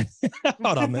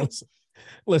on, man.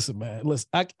 Listen, man. Listen,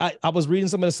 I was reading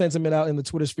some of the sentiment out in the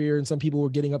Twitter sphere, and some people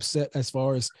were getting upset as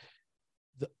far as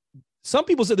some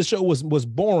people said the show was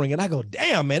boring, and I go,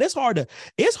 damn, man, it's hard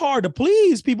to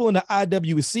please people in the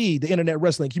IWC, the internet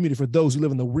wrestling community. For those who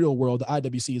live in the real world, the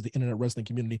IWC is the internet wrestling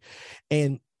community,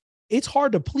 and it's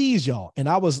hard to please y'all. And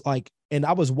I was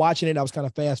watching it. I was kind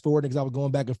of fast forwarding because I was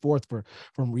going back and forth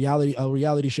from a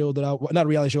reality show that not a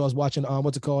reality show. I was watching,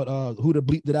 what's it called? Who the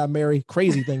Bleep Did I Marry?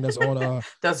 Crazy thing that's on.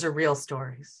 Those are real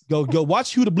stories. Go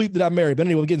watch Who the Bleep Did I Marry? But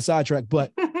anyway, we're getting sidetracked.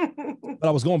 But I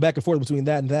was going back and forth between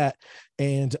that and that.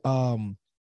 And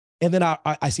then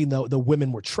I seen the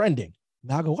women were trending.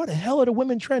 Now I go, what the hell are the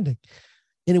women trending?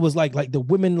 And it was like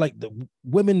the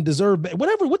women deserve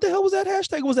whatever. What the hell was that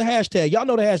hashtag? It was a hashtag. Y'all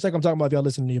know the hashtag I'm talking about if y'all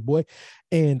listening to your boy.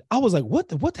 And I was like,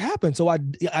 what happened? So I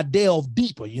delved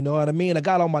deeper, you know what I mean? I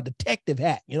got on my detective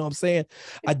hat, you know what I'm saying?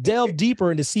 I delved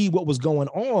deeper and to see what was going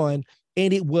on.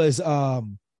 And it was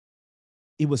the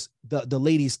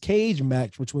ladies' cage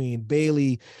match between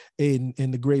Bayley and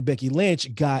the great Becky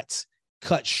Lynch got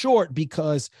cut short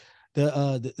because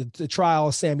the trial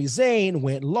of Sami Zayn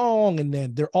went long, and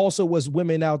then there also was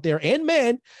women out there and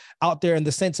men out there, and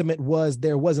the sentiment was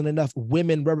there wasn't enough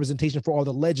women representation for all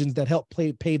the legends that helped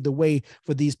pave the way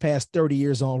for these past 30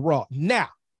 years on Raw.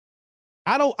 Now,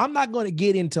 I'm not going to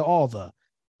get into all the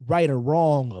right or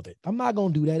wrong of it. I'm not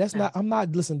going to do that.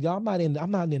 Listen, y'all, I'm not in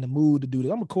the mood to do this.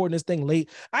 I'm recording this thing late.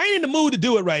 I ain't in the mood to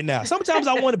do it right now. Sometimes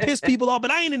I want to piss people off,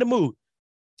 but I ain't in the mood.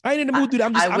 I ain't in the mood, dude.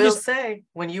 I will say,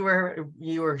 when you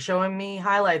were showing me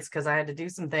highlights, because I had to do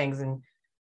some things, and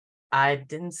I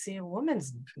didn't see a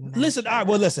woman's. Listen, all right.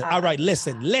 Well, listen. All right,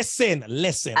 listen.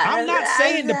 I'm not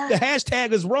saying the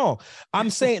hashtag is wrong. I'm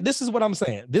saying this is what I'm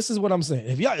saying.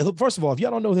 If y'all, first of all, if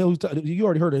y'all don't know who, you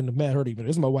already heard it in the Mad Herd even.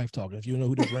 This is my wife talking. If you know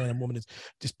who this random woman is,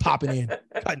 just popping in,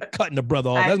 cutting the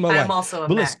brother off. That's my wife. I'm also a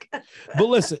Mac.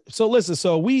 Listen. So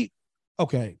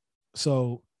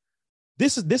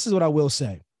this is what I will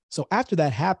say. So after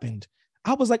that happened,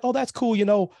 I was like, oh, that's cool, you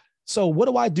know. So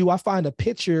what do? I find a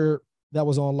picture that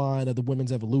was online of the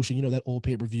Women's Evolution, you know, that old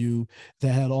pay-per-view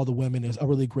that had all the women. It's a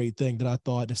really great thing that I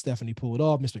thought that Stephanie pulled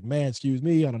off. Miss McMahon, excuse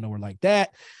me, I don't know her like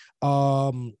that.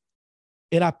 And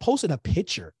I posted a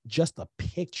picture, just a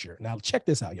picture. Now check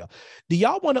this out, y'all. Do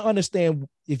y'all want to understand?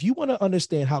 If you want to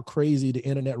understand how crazy the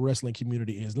internet wrestling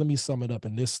community is, let me sum it up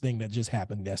in this thing that just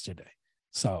happened yesterday.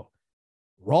 So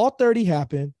Raw 30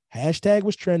 happened. Hashtag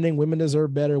was trending. Women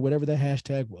deserve better. Whatever that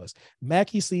hashtag was.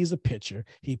 Mackie sees a picture.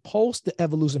 He posts the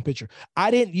Evolution picture. I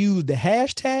didn't use the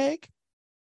hashtag.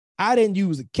 I didn't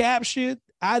use the caption.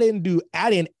 I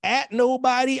didn't at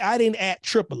nobody. I didn't at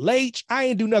Triple H. I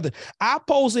didn't do nothing. I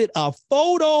posted a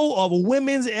photo of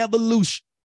Women's Evolution.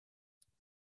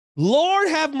 Lord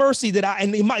have mercy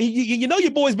you know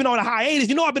your boy's been on a hiatus.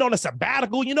 You know I've been on a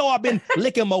sabbatical. You know I've been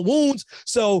licking my wounds.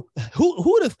 So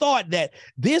who'd have thought that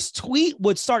this tweet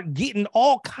would start getting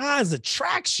all kinds of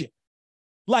traction?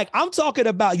 Like I'm talking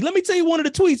about, let me tell you one of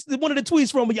the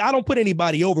tweets from, I don't put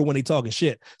anybody over when they talking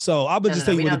shit. So I'll just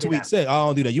tell you what the tweet said. I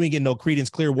don't do that. You ain't getting no Creedence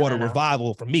Clearwater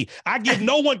Revival from me. I give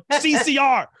no one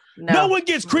CCR. No one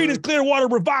gets Creedence Clearwater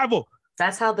Revival.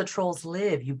 That's how the trolls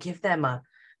live. You give them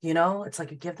it's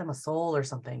like you give them a soul or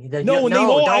something.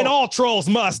 And all trolls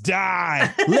must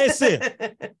die. Listen.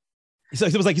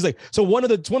 He's like, so one of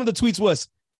the tweets was,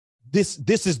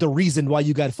 this is the reason why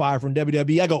you got fired from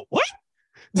WWE. I go, what?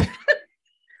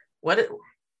 What?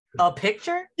 A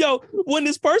picture? Yo, when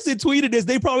this person tweeted this,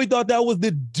 they probably thought that was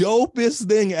the dopest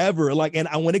thing ever. Like, and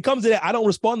when it comes to that, I don't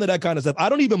respond to that kind of stuff. I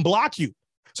don't even block you.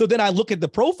 So then I look at the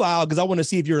profile because I want to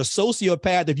see if you're a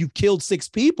sociopath, if you've killed 6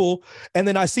 people. And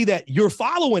then I see that you're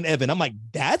following Evan. I'm like,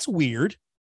 that's weird.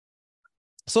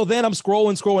 So then I'm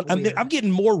scrolling. I'm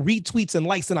getting more retweets and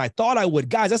likes than I thought I would.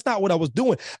 Guys, that's not what I was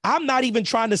doing. I'm not even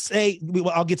trying to say,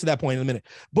 I'll get to that point in a minute.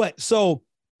 But so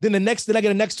then I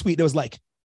get a next tweet that was like,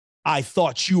 I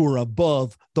thought you were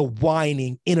above the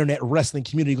whining internet wrestling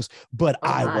community. He goes, but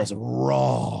I was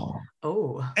wrong.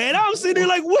 Oh. And I'm sitting there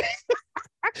like, what?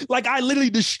 Like I literally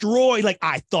destroyed, like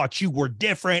I thought you were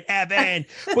different, Evan,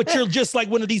 but you're just like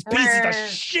one of these pieces of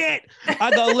shit.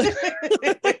 I go,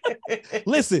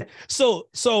 listen,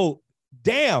 so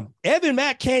damn, Evan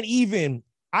Mack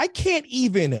I can't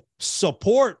even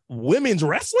support women's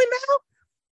wrestling now.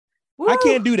 Woo. I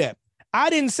can't do that. I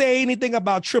didn't say anything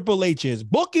about Triple H's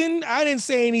booking. I didn't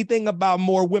say anything about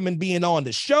more women being on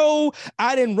the show.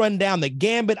 I didn't run down the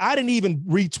gambit. I didn't even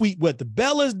retweet what the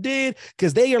Bellas did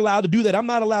because they are allowed to do that. I'm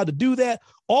not allowed to do that.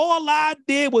 All I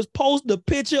did was post the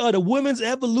picture of the Women's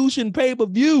Evolution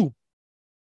pay-per-view.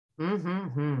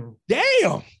 Mm-hmm.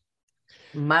 Damn.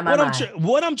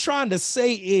 What I'm trying to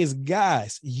say is,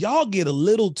 guys, y'all get a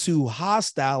little too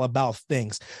hostile about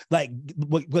things. Like,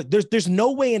 there's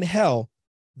no way in hell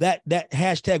that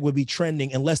hashtag would be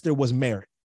trending unless there was merit.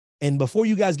 And before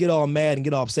you guys get all mad and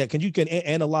get all upset, you can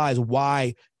analyze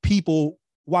why people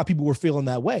were feeling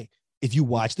that way. If you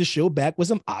watch the show back with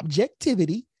some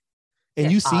objectivity,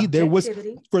 and you see there was,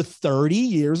 for 30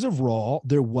 years of Raw,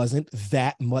 there wasn't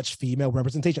that much female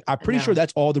representation. I'm pretty sure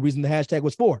that's all the reason the hashtag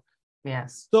was for.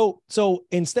 Yes. So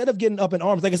instead of getting up in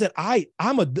arms, like I said,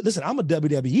 I'm a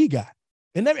WWE guy.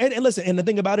 And listen, and the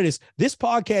thing about it is this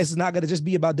podcast is not going to just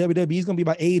be about WWE. It's going to be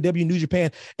about AEW, New Japan.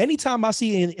 Anytime I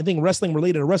see anything wrestling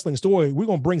related to wrestling story, we're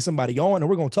going to bring somebody on and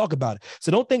we're going to talk about it.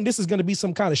 So don't think this is going to be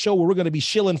some kind of show where we're going to be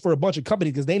shilling for a bunch of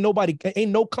companies, because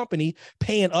ain't no company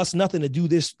paying us nothing to do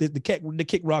this, the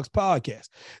Kick Rocks podcast.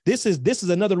 This is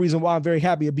another reason why I'm very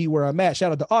happy to be where I'm at.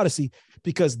 Shout out to Odyssey,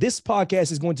 because this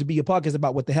podcast is going to be a podcast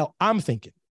about what the hell I'm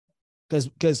thinking.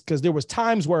 Because there was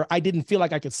times where I didn't feel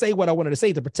like I could say what I wanted to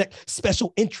say to protect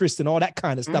special interests and all that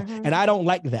kind of stuff. And I don't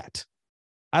like that.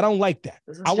 I don't like that.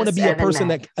 I want to be a person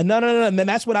that no. And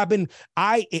that's what I've been.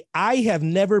 I have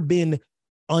never been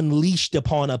unleashed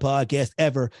upon a podcast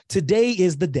ever. Today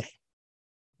is the day.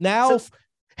 Now,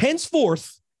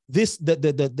 henceforth,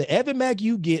 the Evan Mack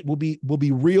you get will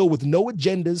be real, with no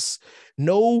agendas,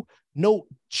 no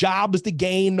jobs to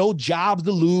gain, no jobs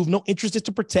to lose, no interests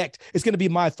to protect. It's going to be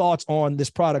my thoughts on this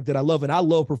product that I love, and I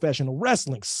love professional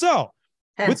wrestling. So,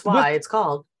 hence why it's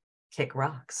called Kick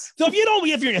Rocks. So if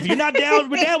you're not down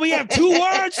with that, we have 2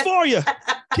 words for you: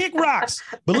 Kick Rocks.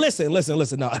 But listen,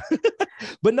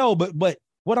 no, but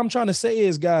what I'm trying to say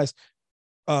is, guys,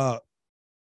 WWE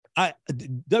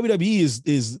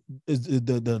is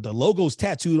the logo's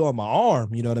tattooed on my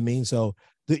arm. You know what I mean?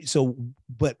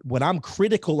 But when I'm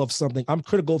critical of something,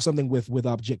 with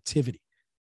objectivity.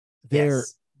 There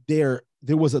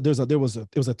was a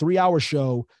 3-hour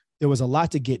show. There was a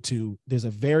lot to get to. There's a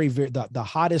very the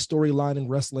hottest storyline in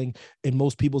wrestling, in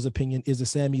most people's opinion, is the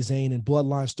Sami Zayn and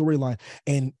Bloodline storyline.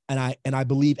 And I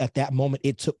believe at that moment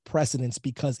it took precedence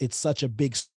because it's such a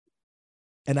big,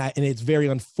 and it's very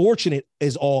unfortunate,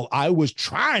 is all I was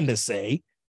trying to say,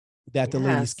 that the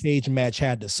ladies' cage match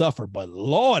had to suffer. But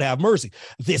Lord have mercy,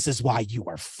 this is why you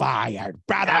are fired,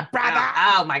 brother.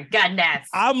 Oh my goodness.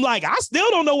 I'm like, I still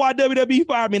don't know why WWE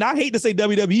fired me. And I hate to say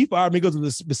WWE fired me because of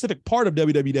the specific part of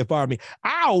WWE that fired me.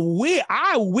 I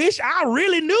wish I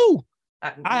really knew.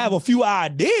 I have a few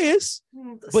ideas,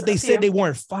 but they said they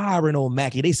weren't firing on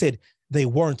Mackie. They said they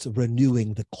weren't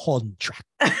renewing the contract.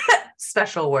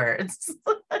 Special words.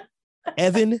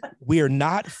 Evan, we're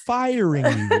not firing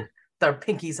you. Their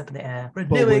pinkies up in the air. But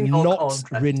we're not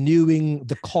renewing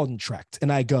the contract.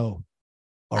 And I go,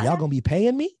 are y'all going to be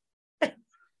paying me?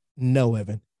 No,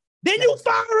 Evan. Then you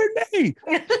fired me.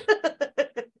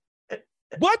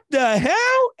 What the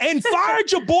hell? And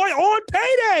fired your boy on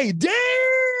payday.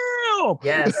 Damn.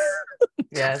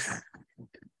 Yes.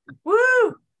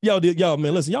 Woo. Yo,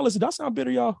 man, listen. Y'all listen. Do I sound bitter,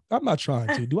 y'all? I'm not trying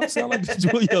to. Do I sound like do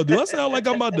I sound like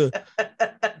I'm about to?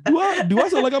 Do I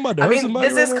sound like I'm about to? I mean,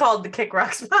 this is called the Kick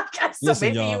Rocks podcast, so listen,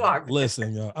 maybe y'all, you are.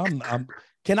 Listen, y'all.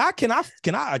 Can I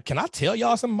tell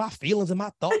y'all some of my feelings and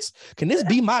my thoughts? Can this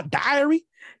be my diary?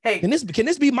 Hey, can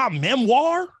this be my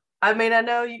memoir? I mean, I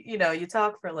know you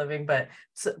talk for a living, but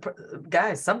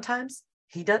guys, sometimes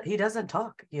he doesn't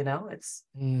talk. It's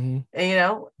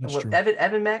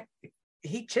Evan Mack.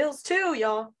 He chills too,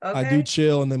 y'all. Okay? I do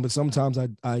chill, but sometimes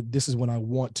this is when I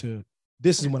like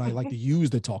to use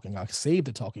the talking. I save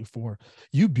the talking for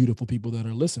you beautiful people that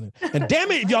are listening. And damn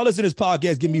it, if y'all listen to this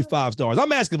podcast, give me 5 stars.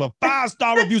 I'm asking for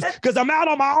 5-star reviews because I'm out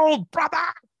on my own, brother.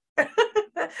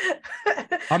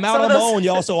 I'm out on my own,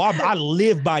 y'all. So I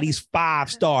live by these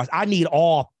 5 stars. I need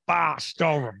all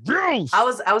 5-star reviews. I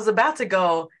was about to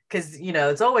go, because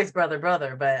it's always brother,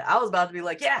 but I was about to be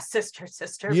like, yeah, sister.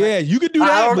 Yeah, you could do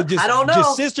that, but I don't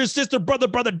know. Just sister,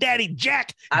 brother, daddy,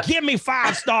 Jack. Give me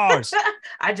 5 stars.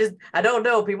 I don't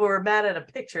know. People were mad at a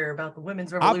picture about the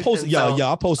women's revolution.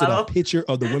 I posted a picture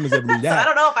of the women's revolution. So I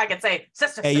don't know if I can say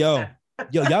sister. Hey, yo,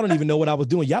 y'all don't even know what I was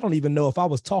doing. Y'all don't even know if I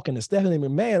was talking to Stephanie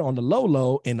McMahon on the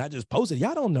low, and I just posted.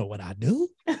 Y'all don't know what I do.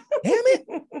 Damn it.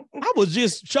 I was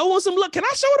just showing some love. Can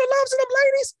I show the loves to them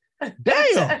ladies?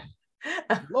 Damn.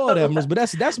 Lord have mercy, but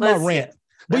that's my rant.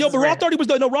 But Raw 30 was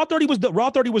dope. No, Raw 30 was dope. Raw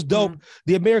 30 was dope.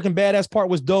 The American Badass part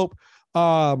was dope.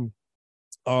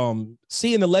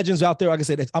 Seeing the legends out there, like I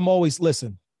said, I'm always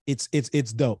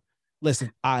it's dope.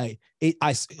 Listen,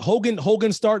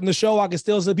 Hogan starting the show, I can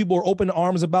still say people are open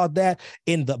arms about that.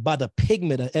 By the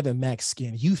pigment of Evan Mack's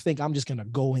skin, you think I'm just gonna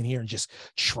go in here and just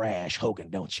trash Hogan,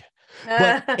 don't you?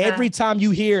 But every time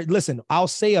you hear, listen, I'll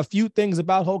say a few things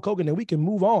about Hulk Hogan and we can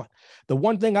move on. The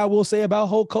one thing I will say about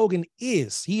Hulk Hogan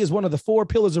is he is one of the 4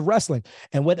 pillars of wrestling.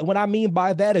 And what I mean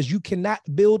by that is you cannot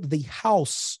build the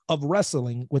house of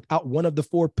wrestling without one of the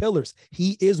 4 pillars.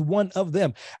 He is one of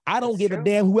them. I don't give a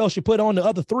damn who else you put on the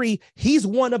other 3. He's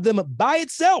one of them by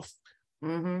itself.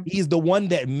 Mm-hmm. He's the one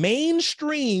that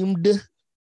mainstreamed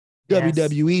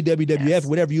WWE, WWF,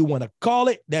 whatever you want to call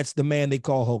it. That's the man they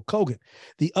call Hulk Hogan.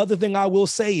 The other thing I will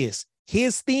say is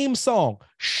his theme song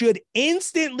should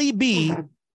instantly be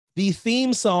the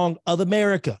theme song of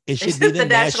America. It should be the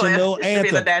national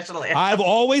anthem. I've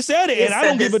always said it, and I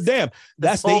don't give a damn.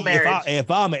 That's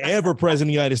if I'm ever president of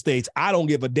the United States, I don't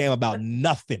give a damn about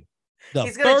nothing. The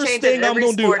first thing I'm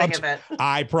going to do,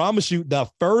 I promise you, the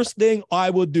first thing I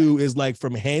will do is like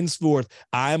from henceforth,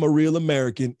 I am a real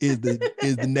American is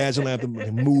the national anthem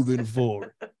moving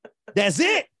forward. That's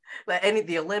it. Like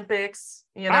the Olympics,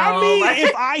 you know. I mean,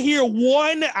 if I hear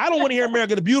one, I don't want to hear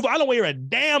America the Beautiful. I don't want to hear a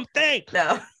damn thing.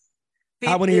 No.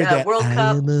 I want to hear that. World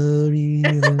Cup.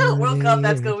 World Cup,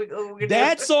 that's good.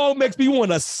 That song makes me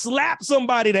want to slap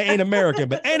somebody that ain't American.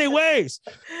 But anyways,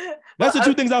 that's the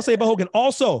two things I'll say about Hogan.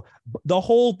 Also,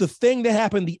 the thing that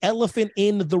happened, the elephant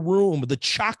in the room, the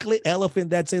chocolate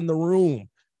elephant that's in the room,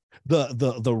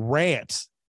 the rant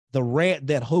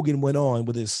that Hogan went on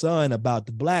with his son about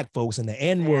the black folks and the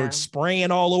N-word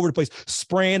spraying all over the place,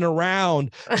 spraying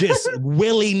around just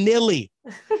willy-nilly.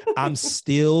 I'm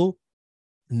still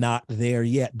not there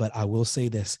yet, but I will say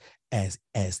this: as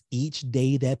each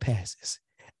day that passes,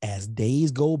 as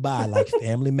days go by, like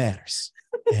Family Matters,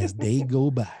 as they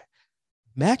go by,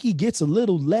 Mackie gets a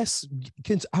little less.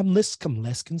 I'm less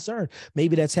concerned.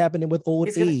 Maybe that's happening with old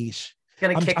age.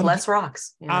 Gonna kick less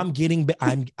rocks. You know? I'm getting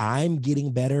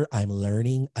better. I'm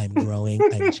learning. I'm growing.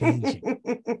 I'm changing.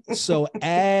 So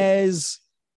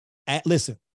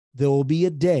listen, there will be a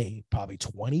day, probably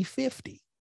 2050.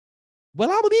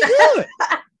 Well, I'm gonna be good.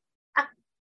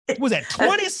 Was that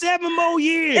 27 more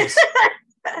years?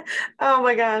 Oh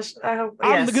my gosh! I hope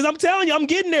because I'm telling you, I'm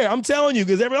getting there. I'm telling you,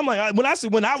 because I'm like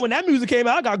when that music came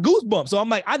out, I got goosebumps. So I'm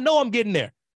like, I know I'm getting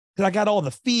there because I got all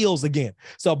the feels again.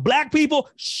 So black people,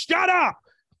 shut up.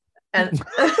 And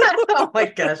oh my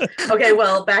gosh. Okay,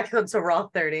 well, back to Raw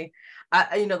 30.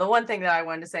 The one thing that I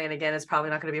wanted to say, and again, it's probably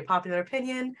not going to be a popular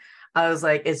opinion. I was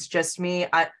like, it's just me.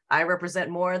 I represent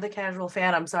more the casual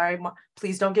fan. I'm sorry.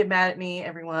 Please don't get mad at me,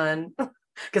 everyone.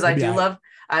 Because I do love,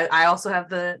 I also have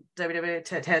the WWE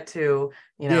tattoo,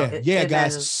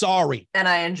 guys, sorry. And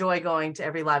I enjoy going to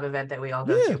every live event that we all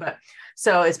go to. But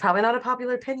so it's probably not a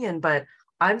popular opinion, but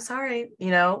I'm sorry,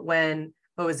 when,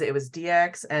 what was it? It was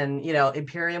DX and,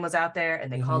 Imperium was out there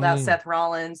and they called out Seth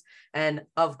Rollins. And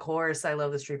of course, I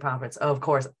love the Street Profits. Of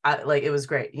course, it was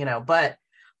great, but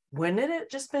wouldn't it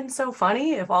just been so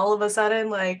funny if all of a sudden,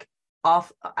 when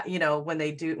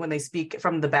they speak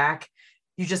from the back,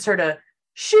 you just heard a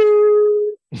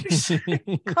shoo.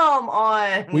 Come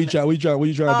on. What you trying to do?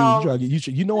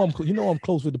 I'm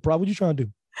close with the problem. What you trying to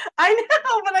do? I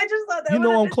know, but I just thought that.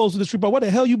 I'm close to the street. But what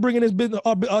the hell you bringing this business?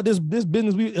 This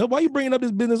business. Why you bringing up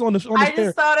this business on the? I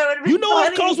just thought it would be.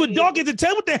 I'm close with Dawkins and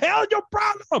Ted. What the hell is your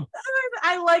problem?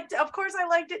 Of course, I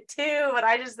liked it too, but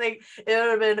I just think it would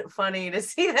have been funny to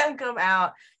see them come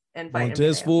out and fight.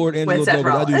 Montez Ford and Dawkins.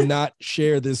 I do not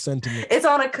share this sentiment. It's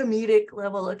on a comedic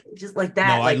level, just like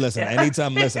that. No,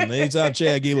 anytime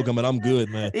Chad Gable coming, I'm good,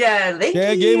 man. Yeah,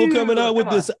 Chad Gable coming out with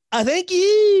this. I thank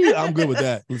you. I'm good with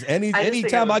that.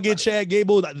 Anytime I get Chad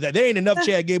Gable, there ain't enough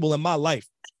Chad Gable in my life.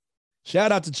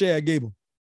 Shout out to Chad Gable.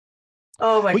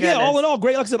 Oh my god! Yeah, all in all,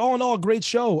 great. Like I said, all in all, great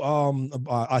show.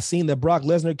 I seen that Brock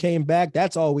Lesnar came back.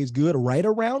 That's always good. Right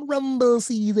around Rumble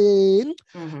season.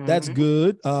 Mm-hmm. That's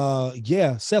good.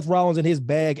 Seth Rollins in his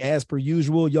bag as per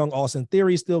usual. Young Austin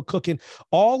Theory still cooking.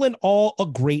 All in all, a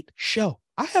great show.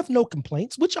 I have no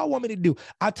complaints. What y'all want me to do?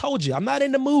 I told you, I'm not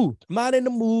in the mood. I'm not in the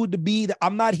mood to be.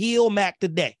 I'm not heel Mac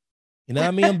today. You know what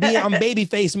I mean? I'm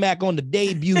babyface Mac on the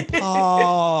debut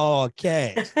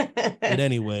podcast. But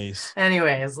anyways,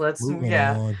 let's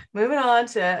moving on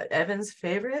to Evan's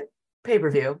favorite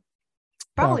pay-per-view.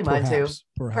 Probably mine too.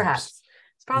 Perhaps.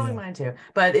 It's probably mine too.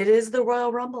 But it is the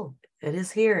Royal Rumble. It is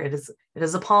here. It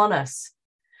is upon us.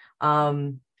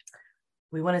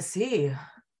 We want to see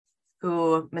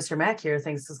who Mr. Mac here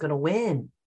thinks is going to win.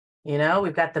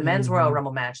 We've got the men's Royal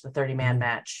Rumble match, the 30-man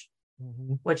match.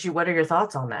 Mm-hmm. What are your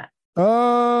thoughts on that? It's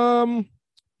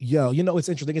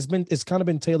interesting. It's kind of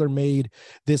been tailor-made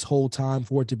this whole time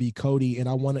for it to be Cody, and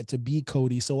I want it to be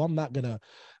Cody. So I'm not gonna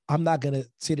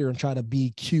sit here and try to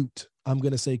be cute. I'm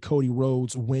gonna say Cody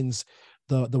Rhodes wins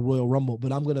the Royal Rumble,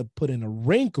 but I'm gonna put in a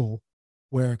wrinkle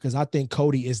because I think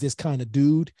Cody is this kind of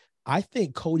dude. I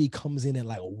think Cody comes in at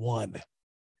like 1,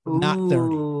 not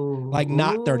 30,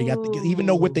 not 30. I think even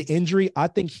though with the injury, I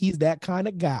think he's that kind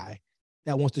of guy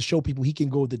that wants to show people he can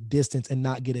go the distance and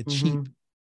not get it cheap.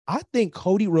 I think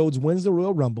Cody Rhodes wins the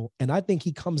Royal Rumble, and I think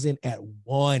he comes in at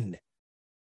 1.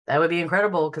 That would be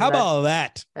incredible. How about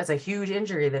that? That's a huge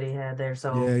injury that he had there.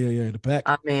 So the back.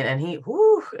 I mean, and he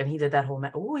did that whole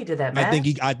match. He did that match.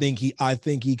 I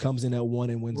think he comes in at 1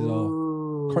 and wins it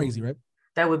all. Crazy, right?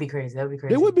 That would be crazy.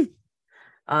 It would be.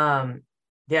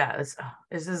 This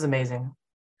is amazing.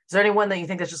 there anyone that you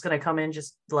think that's just going to come in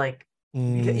just like,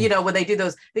 you know, when they do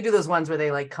those ones where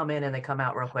they like come in and they come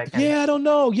out real quick. Yeah, I don't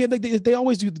know. Yeah, they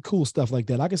always do the cool stuff like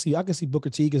that. I can see Booker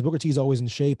T, because Booker T's always in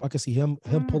shape. I can see him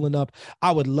pulling up.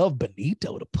 I would love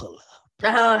Benito to pull up.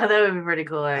 Oh, that would be pretty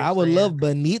cool. Actually, I would love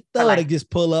Benito to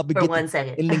just pull up and for 1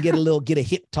 second, and then get a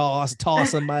hip toss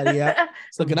somebody out.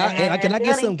 So can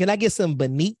I get some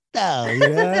Benito?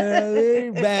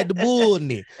 Bad the bull.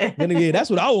 Then again,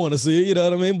 that's what I want to see. You know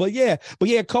what I mean? But yeah,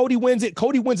 Cody wins it.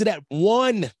 Cody wins it at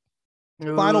 1.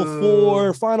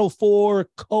 Final four.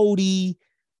 Cody,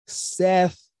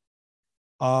 Seth.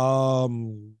 I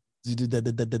don't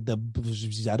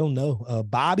know.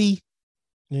 Bobby.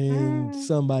 And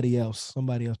somebody else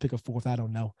pick a fourth. I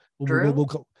don't know.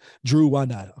 We'll Drew. Why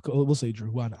not? We'll say Drew.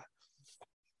 Why not?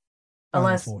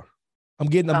 Unless I'm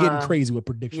getting crazy with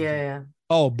predictions. Yeah.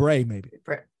 Oh, Bray maybe.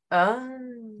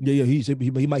 Yeah.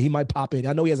 He might pop in.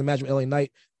 I know he has a match with LA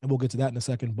Knight, and we'll get to that in a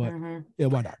second. But yeah,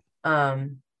 why not?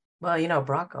 Well, you know,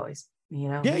 Brock always. You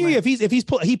know. Yeah.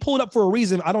 He pulled up for a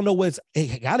reason. I don't know what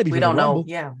it got to be. We don't know.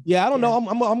 Yeah. I don't know.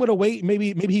 I'm gonna wait.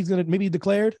 Maybe he's gonna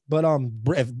declared. But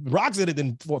if Brock's in it,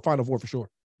 then Final Four for sure.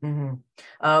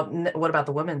 What about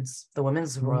the women's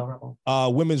Royal Rumble?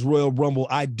 Women's Royal Rumble.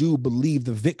 I do believe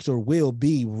the victor will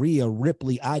be Rhea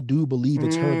Ripley. I do believe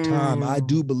it's her time. I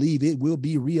do believe it will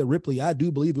be Rhea Ripley. I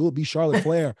do believe it will be Charlotte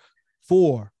Flair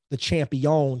for the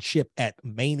championship at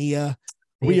Mania.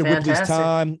 Rhea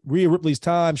Ripley's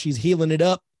time. She's healing it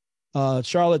up.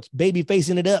 Charlotte's baby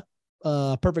facing it up.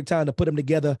 Perfect time to put them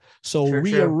together. So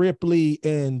Rhea Ripley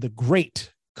and the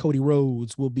great Cody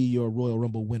Rhodes will be your Royal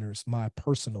Rumble winners. My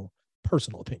personal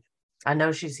opinion. I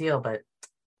know she's healed, but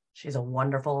she's a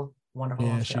wonderful.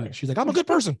 Yeah, she's like, I'm a good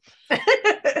person. I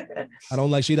don't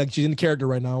like she's in the character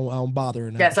right now. I don't bother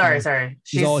her now. Yeah, sorry.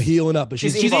 She's all healing up, but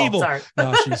she's evil. Sorry.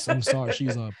 No, I'm sorry.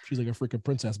 She's like a freaking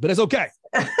princess, but it's okay.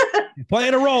 She's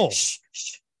playing a role. She's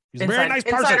a very nice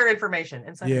person. Insider information.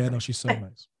 No, she's so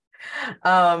nice.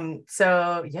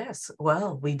 So yes,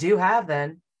 well, we do have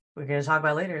then. We're going to talk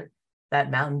about later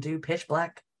that Mountain Dew Pitch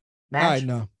Black match. All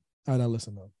right, now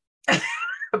listen though.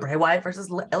 Bray Wyatt versus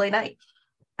LA Knight.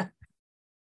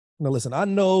 Now listen, I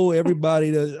know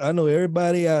everybody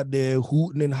out there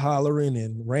hooting and hollering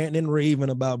and ranting and raving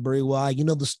about Bray Wyatt. You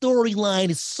know, the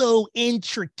storyline is so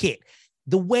intricate.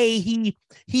 The way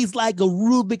he's like a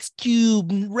Rubik's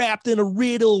Cube wrapped in a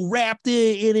riddle, wrapped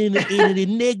in an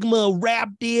enigma,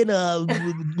 wrapped in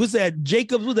what's that?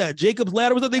 Jacob's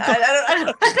ladder? What's that thing called?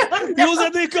 What's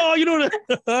that thing called? You know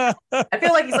I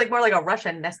feel like he's like more like a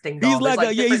Russian nesting doll. He's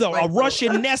like he's a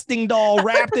Russian nesting doll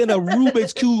wrapped in a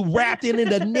Rubik's Cube, wrapped in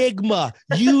an enigma.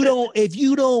 If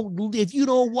you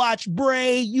don't watch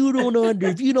Bray,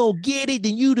 if you don't get it,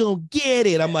 then you don't get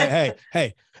it. I'm like,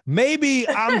 hey. Maybe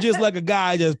I'm just like a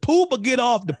guy, just poop or get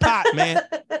off the pot, man.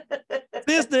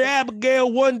 Sister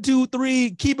Abigail, 1, 2,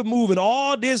 3, keep it moving.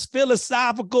 All this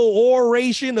philosophical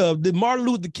oration of the Martin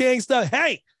Luther King stuff.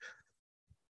 Hey,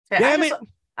 damn it.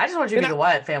 I just want you to be the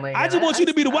Wyatt family again. I just want you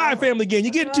to be the Wyatt family again.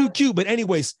 You're getting too cute. But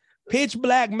anyways, Pitch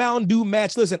Black Mountain Dew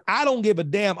match. Listen, I don't give a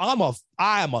damn. I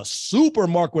am a super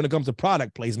mark when it comes to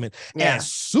product placement. Yeah.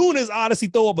 As soon as Odyssey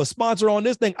throw up a sponsor on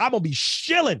this thing, I'm gonna be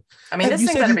shilling. I mean, this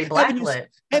thing better be blacklit.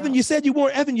 Evan, you said you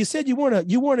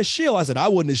weren't a shill. I said I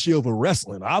wasn't a shill for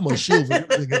wrestling. I'm a shill for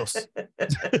everything else.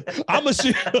 I'm a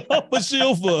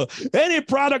shill for any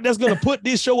product that's gonna put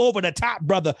this show over the top,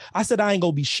 brother. I said I ain't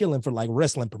gonna be shilling for like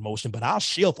wrestling promotion, but I'll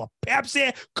shill for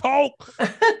Pepsi, Coke.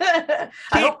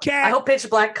 I hope Pitch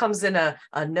Black comes in a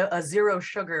zero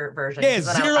sugar version. Yeah,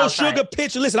 zero sugar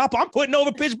pitch. Listen, I'm putting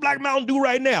over Pitch Black Mountain Dew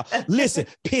right now. Listen,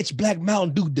 Pitch Black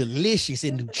Mountain Dew, delicious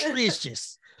and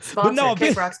nutritious. Sponsored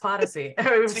Kick Rock's Podyssey.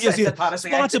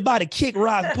 Sponsored by the Kick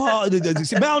Rock Mountain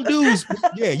Dews.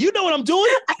 Yeah, you know what I'm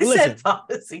doing. I said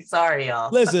Podyssey. Sorry,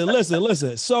 y'all.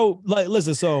 Listen. So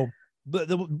put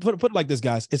it like this,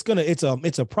 guys.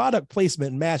 It's a product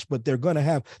placement match, but they got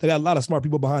a lot of smart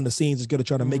people behind the scenes. It's gonna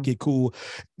try to make it cool.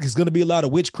 There's gonna be a lot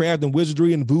of witchcraft and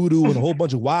wizardry and voodoo and a whole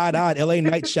bunch of wide-eyed LA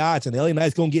Knight shots, and LA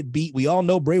Knight's gonna get beat. We all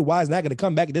know Bray Wyatt's not gonna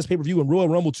come back at this pay-per-view in Royal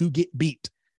Rumble to get beat.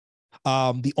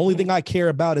 The only thing I care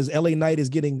about is LA Knight is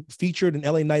getting featured, and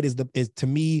LA Knight is to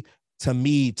me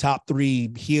top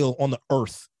 3 heel on the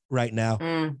earth right now.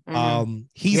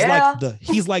 He's like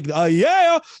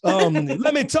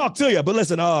let me talk to you. But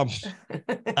listen, I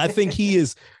think he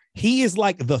is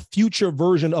like the future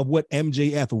version of what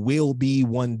MJF will be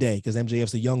one day, because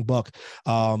MJF's a young buck.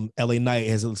 LA Knight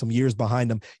has some years behind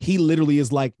him. He literally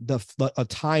is like a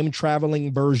time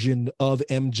traveling version of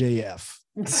MJF.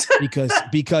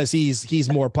 because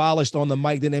he's more polished on the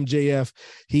mic than MJF.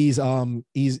 He's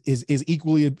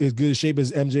equally as good a shape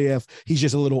as MJF. He's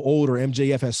just a little older.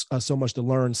 MJF has so much to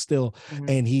learn still,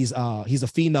 and he's a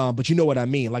phenom. But you know what I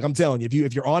mean. Like I'm telling you,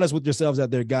 if you're honest with yourselves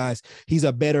out there, guys, he's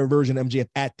a better version of MJF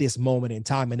at this moment in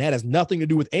time, and that has nothing to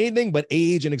do with anything but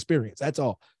age and experience. That's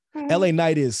all. LA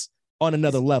Knight is on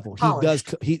another level.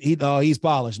 Polished. He's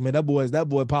polished, man. That boy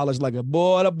polished like a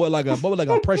boy. That boy like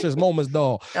a Precious Moments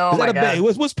doll. Oh my God.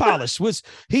 What's polished? He's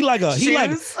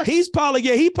polished.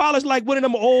 Yeah, he polished like one of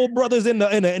them old brothers in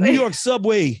the New York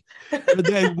subway with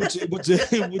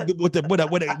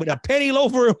a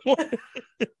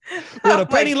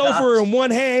penny loafer. In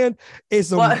one hand, and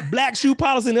some black shoe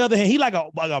polish in the other hand. He like a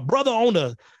brother on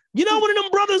the. You know, one of them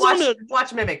brothers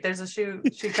watch Mimic. There's a shoe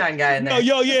shine guy in there.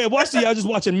 Yeah. I was just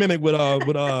watching Mimic with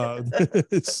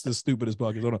it's the stupidest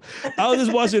podcast. Hold on. I was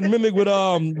just watching Mimic with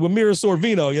Mira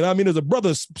Sorvino. You know what I mean? There's a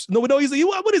brother. No, he's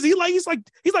what is he like? He's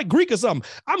like Greek or something.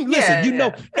 You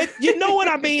know what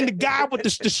I mean? The guy with the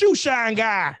shoe shine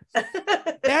guy.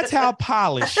 That's how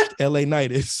polished LA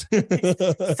Knight is.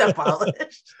 So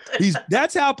polished. He's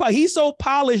so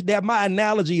polished that my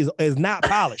analogy is not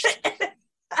polished.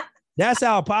 That's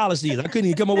how polished he is. I couldn't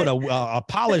even come up with a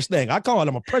polished thing. I call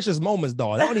him a Precious Moments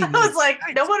doll. I was like,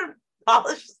 no one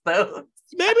polishes those.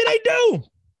 Maybe they do.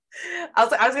 I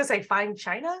was gonna say Fine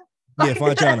China. Yeah,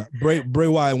 Fine China. Bray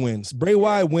Wyatt wins. Bray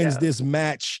Wyatt wins this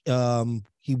match.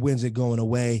 He wins it going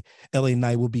away. LA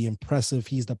Knight will be impressive.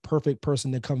 He's the perfect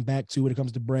person to come back to when it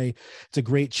comes to Bray. It's a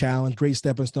great challenge, great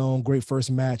stepping stone, great first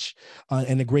match,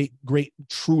 and a great,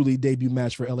 truly debut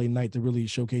match for LA Knight to really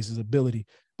showcase his ability.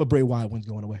 But Bray Wyatt wins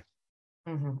going away.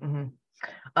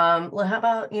 Well, how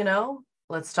about,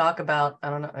 let's talk about, I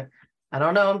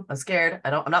don't know. I'm scared.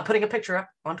 I'm not putting a picture up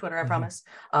on Twitter. I promise.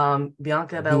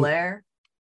 Bianca Belair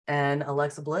and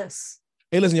Alexa Bliss.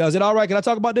 Hey, listen, y'all, is it all right? Can I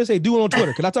talk about this? Hey, do it on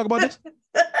Twitter. Can I talk about this?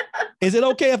 Is it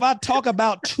okay if I talk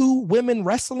about two women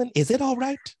wrestling? Is it all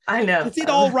right? I know. Is it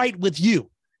all right with you?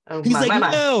 He's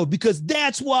no, because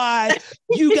that's why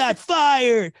you got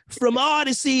fired from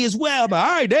Odyssey as well. But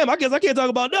all right, damn, I guess I can't talk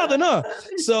about nothing, huh?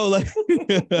 So like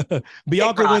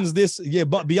Bianca wins this. Yeah,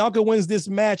 but Bianca wins this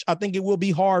match. I think it will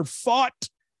be hard fought.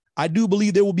 I do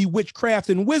believe there will be witchcraft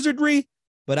and wizardry,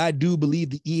 but I do believe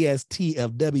the EST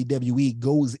of WWE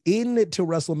goes into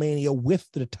WrestleMania with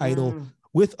the title,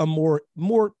 with a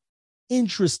more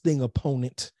interesting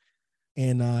opponent.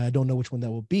 And I don't know which one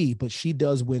that will be, but she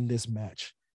does win this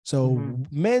match. So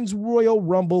men's Royal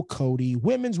Rumble, Cody,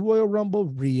 women's Royal Rumble,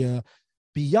 Rhea,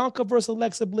 Bianca versus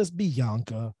Alexa Bliss,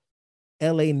 Bianca,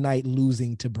 LA Knight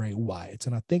losing to Bray Wyatt.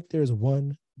 And I think there's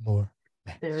one more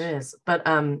match. There is, but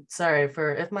sorry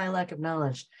if my lack of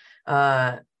knowledge,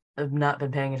 I've not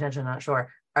been paying attention, not sure.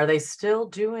 Are they still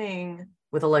doing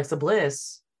with Alexa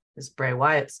Bliss this Bray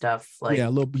Wyatt stuff? Like they're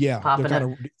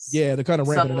kind of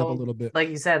ramping it up a little bit. Like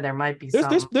you said, there might be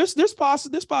there's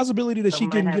possibility that she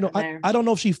can, I don't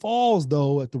know if she falls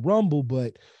though at the Rumble,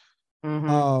 but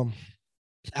that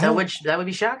would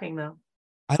be shocking though.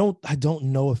 I don't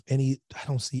know if any. I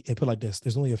don't see it put like this.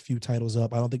 There's only a few titles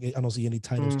up. I don't see any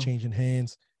titles changing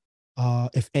hands.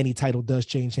 If any title does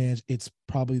change hands, it's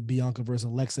probably Bianca versus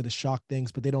Alexa to shock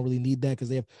things, but they don't really need that because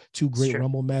they have two great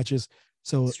Rumble matches.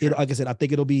 So like I said, I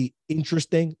think it'll be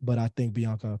interesting, but I think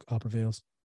Bianca prevails.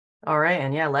 All right.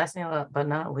 And last but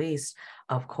not least,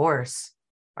 of course,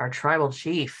 our tribal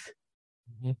chief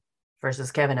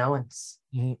versus Kevin Owens.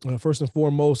 First and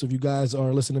foremost, if you guys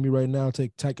are listening to me right now,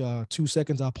 take 2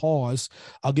 seconds. I'll pause.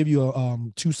 I'll give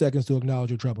you 2 seconds to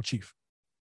acknowledge your tribal chief.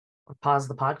 Pause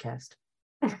the podcast.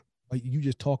 You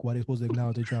just talk while they're supposed to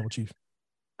acknowledge their tribal chief.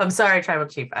 I'm sorry, tribal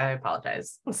chief. I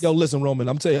apologize. Yo, listen, Roman,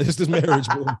 I'm telling you, it's this marriage,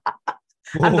 bro.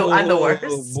 I'm the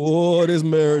worst. Boy, this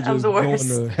marriage is going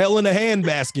to hell in a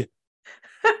handbasket.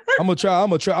 I'm gonna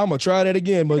try that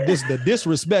again. But the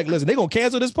disrespect. Listen, they're gonna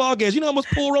cancel this podcast. You know how much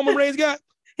pull Roman Reigns got?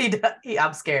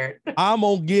 I'm scared. I'm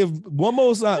gonna give one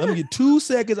more sign. Let me get 2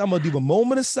 seconds. I'm gonna give a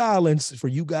moment of silence for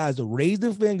you guys to raise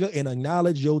the finger and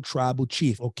acknowledge your tribal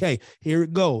chief. Okay, here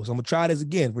it goes. I'm gonna try this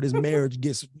again for this marriage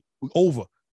gets over.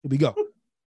 Here we go. All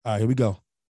right, here we go.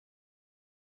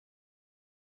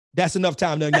 That's enough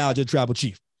time to acknowledge your tribal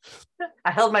chief.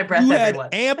 I held my breath. You had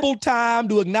ample time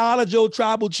to acknowledge your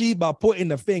tribal chief by putting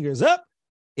the fingers up.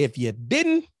 If you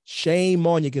didn't, shame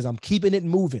on you, because I'm keeping it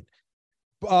moving.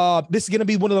 This is going to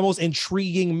be one of the most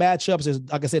intriguing matchups.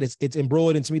 Like I said, it's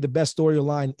embroidered into me the best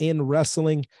storyline in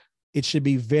wrestling. It should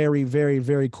be very, very,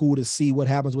 very cool to see what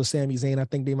happens with Sami Zayn. I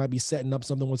think they might be setting up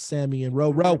something with Sami and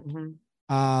Ro.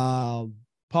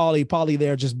 Paulie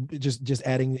there just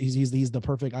adding. He's the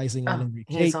perfect icing on every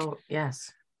cake.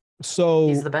 Yes. So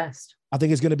he's the best. I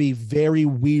think it's going to be very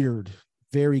weird,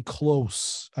 very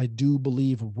close. I do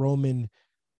believe Roman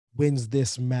wins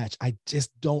this match. I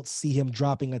just don't see him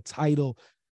dropping a title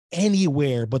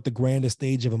anywhere but the grandest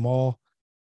stage of them all.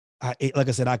 Like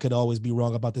I said, I could always be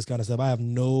wrong about this kind of stuff. I have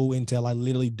no intel. I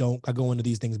literally don't. I go into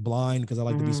these things blind because I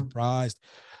like to be surprised.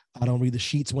 I don't read the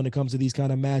sheets when it comes to these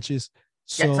kind of matches.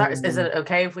 So, yeah, sorry, is it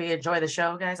okay if we enjoy the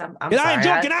show, guys? I'm can sorry.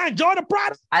 Can I enjoy the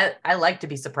product? I like to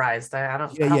be surprised. I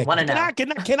don't want to know.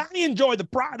 Can I enjoy the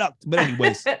product? But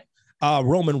anyways,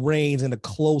 Roman Reigns in a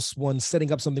close one,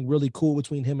 setting up something really cool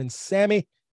between him and Sammy.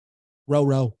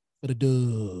 Row for the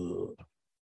dub.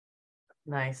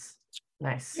 Nice.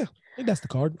 Yeah, I think that's the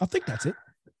card. I think that's it.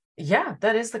 Yeah,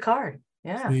 that is the card.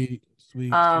 Yeah. Sweet.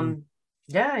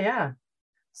 Yeah.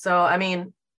 So I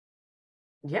mean,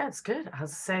 yeah, it's good. I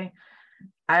was to say,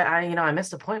 I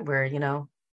missed a point where, you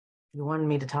wanted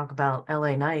me to talk about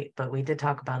LA Knight, but we did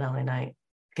talk about LA Knight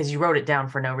because you wrote it down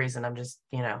for no reason. I'm just,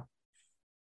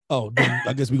 Oh, then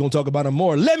I guess we're gonna talk about him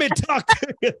more. Let me talk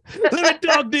to you. Let me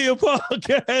talk to you,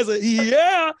 podcast.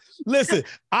 Yeah. Listen,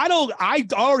 I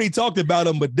already talked about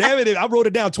him, but damn it, I wrote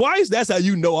it down twice. That's how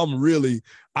you know I'm really.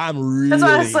 That's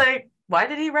why I was like, why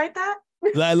did he write that?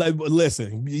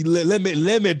 Listen, let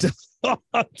me talk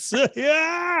to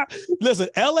you. Listen,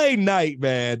 LA Knight,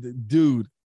 man, dude.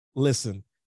 Listen.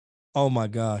 Oh my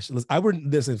gosh.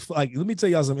 Listen, like, let me tell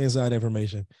y'all some inside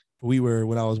information.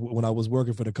 When I was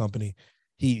working for the company.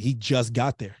 He just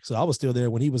got there. So I was still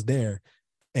there when he was there,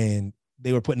 and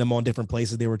they were putting him on different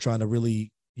places. They were trying to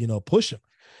really, push him.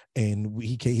 And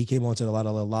he came on to a lot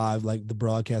of the live, like the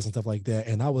broadcast and stuff like that.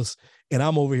 And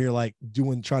I'm over here like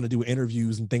trying to do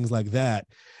interviews and things like that.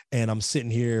 And I'm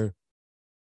sitting here.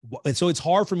 And so it's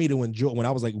hard for me to enjoy when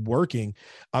I was like working.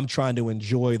 I'm trying to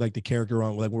enjoy like the character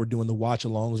on, like we're doing the watch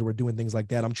alongs or we're doing things like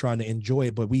that. I'm trying to enjoy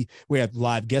it, but we have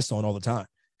live guests on all the time.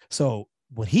 So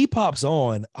when he pops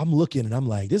on, I'm looking and I'm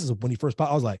like, this is when he first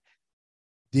popped. I was like,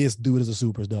 this dude is a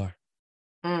superstar.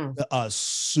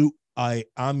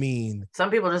 I mean, some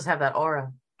people just have that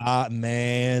aura.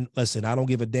 Man, listen, I don't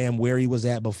give a damn where he was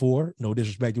at before. No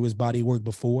disrespect to his body work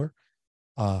before.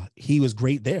 He was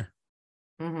great there.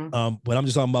 Mm-hmm. But I'm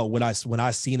just talking about when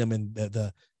I seen him in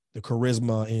the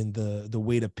charisma and the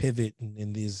way to pivot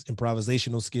and his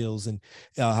improvisational skills and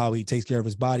how he takes care of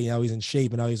his body, how he's in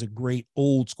shape, and how he's a great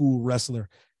old school wrestler.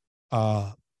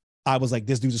 I was like,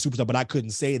 this dude's a superstar, but I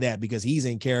couldn't say that because he's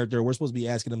in character. We're supposed to be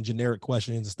asking him generic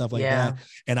questions and stuff like that.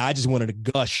 And I just wanted to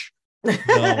gush. I just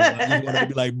wanted to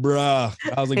be like, bruh.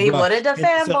 I was like, he wanted a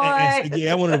fanboy.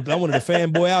 Yeah, I wanted a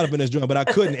fanboy out up in this joint, but I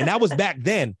couldn't. And that was back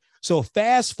then. So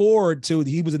fast forward to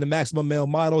he was in the Maximum Male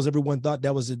Models. Everyone thought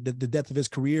that was the death of his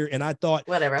career. And I thought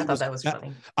whatever. I thought that was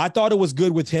funny. I thought it was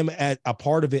good with him at a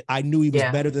part of it. I knew he was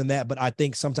better than that, but I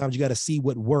think sometimes you got to see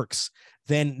what works.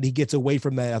 Then he gets away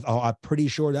from that. I'm pretty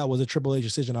sure that was a Triple H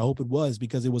decision. I hope it was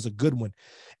because it was a good one.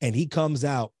 And he comes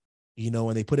out,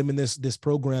 and they put him in this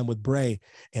program with Bray,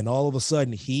 and all of a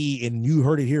sudden and you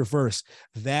heard it here first,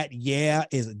 that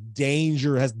has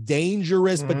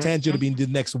dangerous potential to be the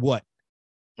next what?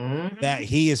 That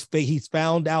he's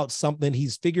found out something.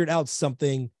 He's figured out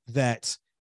something that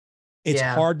it's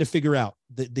hard to figure out.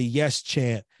 The yes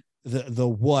chant, the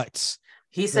what.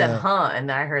 He said, and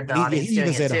I heard the audience he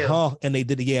even said, too. And they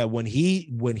did it. When he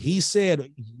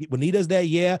does that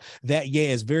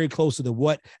is very close to the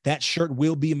what. That shirt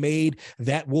will be made.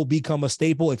 That will become a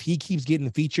staple. If he keeps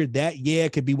getting featured, that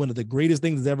could be one of the greatest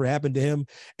things that's ever happened to him.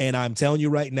 And I'm telling you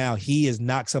right now, he is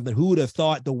not something. Who would have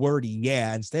thought the word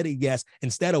instead of yes,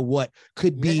 instead of what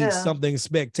could be something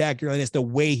spectacular. And it's the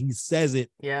way he says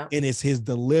it. Yeah. And it's his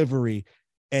delivery.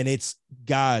 And it's,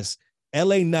 guys,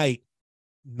 LA Knight,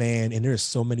 man, and there's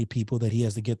so many people that he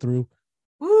has to get through.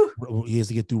 Woo. He has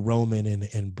to get through Roman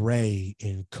and Bray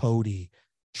and Cody,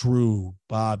 Drew,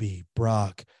 Bobby,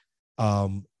 Brock,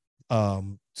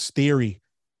 Theory,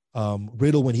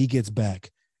 Riddle when he gets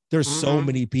back. There's so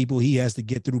many people he has to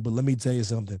get through. But let me tell you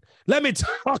something. Let me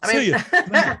talk to you.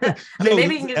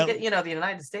 Maybe you can get the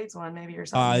United States one, maybe or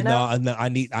something. No, I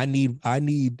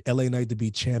need LA Knight to be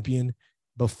champion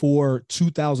before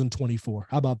 2024.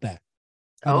 How about that?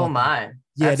 Oh my.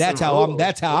 Yeah, that's how I'm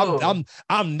that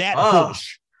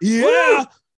push. Yeah.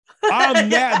 I'm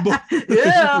that bush.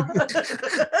 Yeah.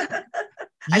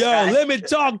 Yo, let me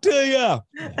talk to you.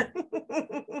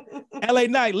 LA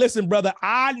Knight, listen, brother,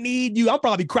 I need you. I'm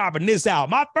probably cropping this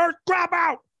out. My first crop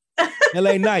out.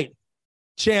 LA Knight,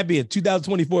 champion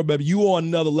 2024, baby. You on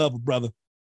another level, brother.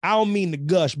 I don't mean to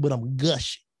gush, but I'm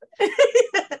gushing.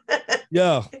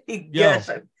 Yo.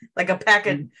 Gushing. Like a pack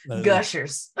of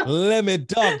gushers. Let me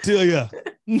talk to you.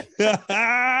 Damn,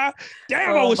 I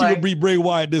wish he would beat Bray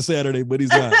Wyatt this Saturday, but he's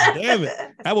not. Damn it.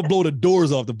 I would blow the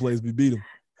doors off the place if we beat him.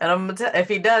 And I'm gonna if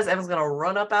he does, Evan's gonna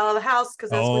run up out of the house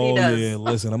because that's what he does. Yeah,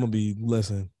 listen, I'm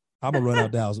gonna run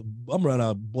out the house. I'm running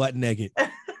out butt naked.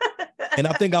 And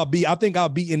I think I'll be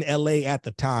in LA at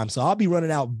the time. So I'll be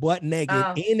running out butt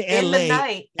naked in LA the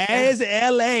night. as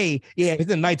LA. Yeah, it's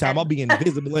the nighttime. I'll be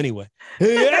invisible anyway.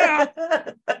 Yeah.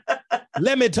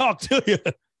 Let me talk to you.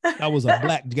 That was a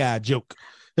black guy joke.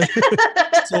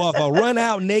 So if I run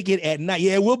out naked at night,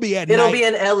 yeah, we'll be at night. It'll be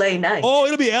an LA night. Oh,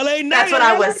 it'll be LA night. That's what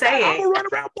I was saying. I'm gonna run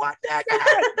around butt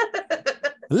naked.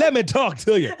 Let me talk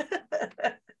to you.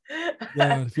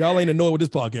 Yeah, if y'all ain't annoyed with this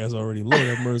podcast already, Lord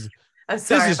have mercy.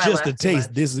 This is just a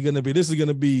taste. This is gonna be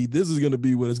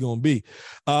what it's gonna be.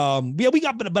 Yeah, we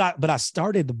got, but I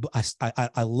started.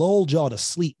 I lulled y'all to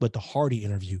sleep with the Hardy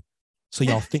interview, so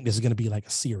y'all think this is gonna be like a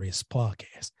serious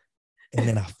podcast, and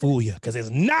then I fool you because it's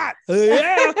not.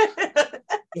 Yeah.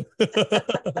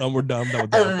 We're done. I'm done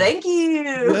with that. Thank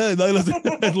you. Yeah,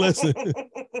 listen.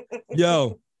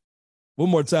 Yo, one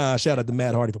more time, shout out to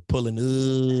Matt Hardy for pulling.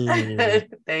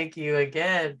 Thank you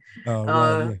again.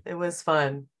 Right. It was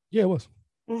fun. Yeah, it was.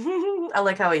 I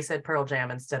like how he said Pearl Jam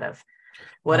instead of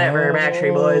whatever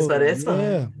Backstreet Boys, but it's fun.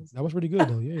 Yeah, that was pretty good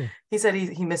though. Yeah. He said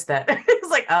he missed that. He was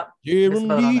like,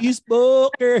 Jeremy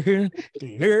Spoker.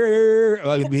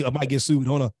 I might get sued.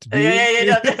 Hold on.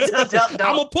 Yeah. Don't.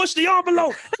 I'm gonna push the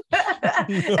envelope.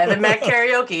 Evan Mac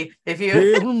karaoke. If you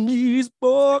Jeremy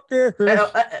Spoker.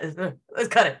 Let's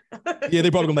cut it. Yeah,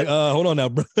 they probably gonna be like, hold on now,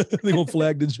 bro. They gonna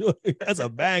flag the joint. That's a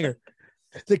banger.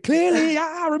 So clearly,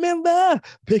 I remember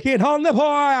picking on the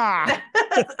boy.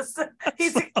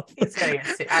 he's gonna get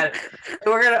sued.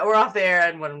 We're off the air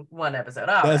in one episode.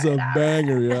 That's a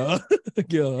banger, y'all.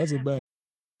 Yeah, that's a banger.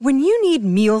 When you need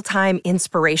mealtime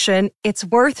inspiration, it's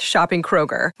worth shopping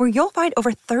Kroger, where you'll find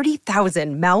over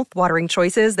 30,000 mouth-watering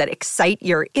choices that excite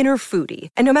your inner foodie.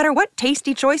 And no matter what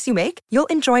tasty choice you make, you'll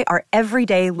enjoy our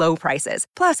everyday low prices,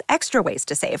 plus extra ways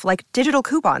to save, like digital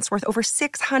coupons worth over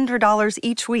 $600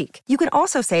 each week. You can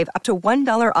also save up to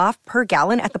 $1 off per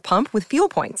gallon at the pump with fuel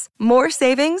points. More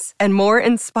savings and more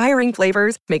inspiring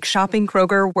flavors make shopping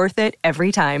Kroger worth it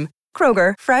every time.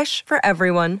 Kroger, fresh for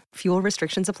everyone. Fuel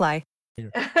restrictions apply.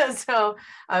 So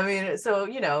this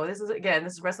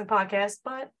is wrestling podcast,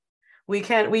 but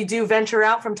we do venture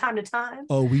out from time to time.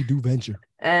 Oh, we do venture.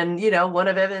 And one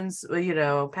of Evan's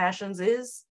passions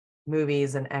is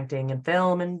movies and acting and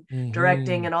film and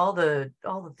directing and all the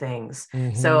things.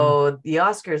 So the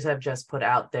Oscars have just put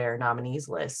out their nominees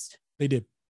list. They did.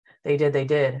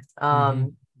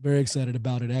 Very excited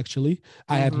about it, actually.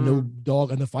 I have no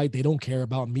dog in the fight. They don't care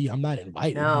about me. I'm not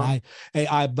invited. No.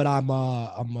 But I'm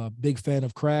a big fan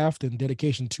of craft and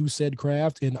dedication to said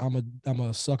craft, and I'm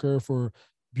a sucker for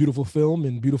beautiful film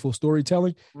and beautiful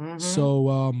storytelling.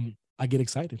 So I get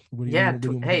excited.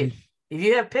 Hey, if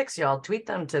you have pics, y'all tweet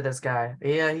them to this guy.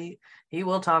 Yeah, he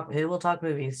will talk. He will talk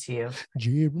movies to you.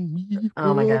 Jeremy.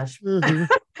 Oh my gosh.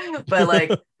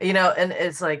 But and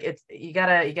it's like you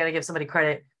gotta give somebody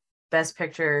credit. Best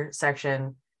Picture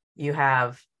section, you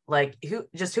have who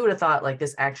would have thought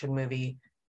this action movie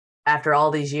after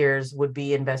all these years would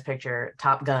be in Best Picture?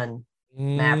 Top Gun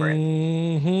Maverick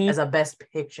as a Best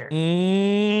Picture.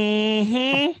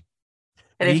 And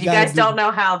if you guys don't know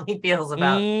how he feels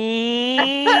about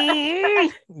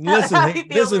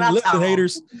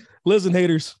listen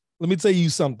haters, let me tell you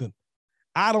something.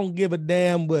 I don't give a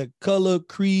damn what color,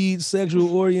 creed,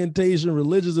 sexual orientation,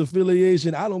 religious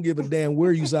affiliation. I don't give a damn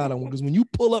where you side on, because when you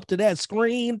pull up to that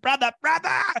screen, brother,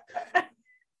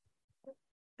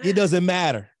 it doesn't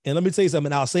matter. And let me tell you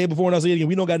something. I'll say it before and I'll say it again.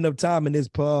 We don't got enough time in this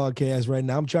podcast right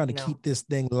now. I'm trying to keep this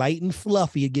thing light and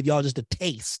fluffy and give y'all just a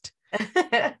taste.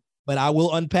 But I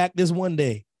will unpack this one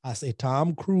day. I say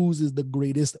Tom Cruise is the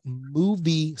greatest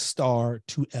movie star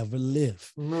to ever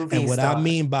live. I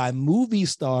mean by movie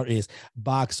star is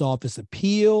box office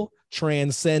appeal,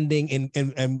 transcending,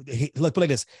 and look like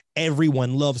this.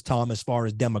 Everyone loves Tom as far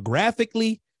as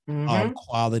demographically,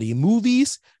 quality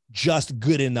movies, just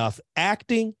good enough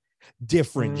acting,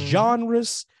 different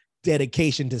genres,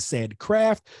 dedication to said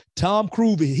craft. Tom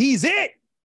Cruise, he's it.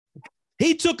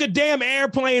 He took a damn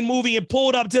airplane movie and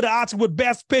pulled up to the Oscar with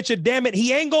Best Picture. Damn it,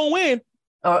 he ain't gonna win.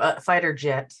 Or a fighter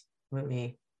jet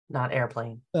movie, not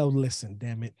airplane. Oh, listen,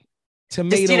 damn it.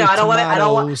 Tomatoes, just, I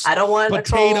don't want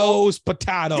potatoes. To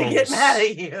get mad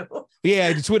at you.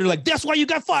 Yeah, Twitter like, that's why you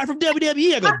got fired from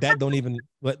WWE. I go, that don't even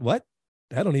what?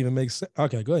 That don't even make sense.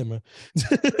 Okay, go ahead, man.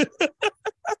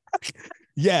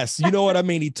 Yes, you know what I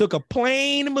mean. He took a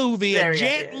plane movie, a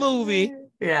jet movie.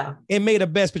 Yeah. It made a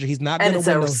Best Picture. He's not going to win.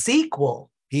 And it's a sequel.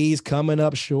 He's coming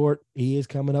up short. He is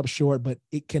coming up short, but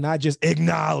can I just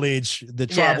acknowledge the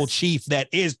tribal chief that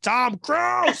is Tom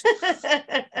Cruise?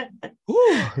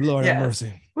 Whew, Lord have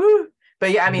mercy. Woo.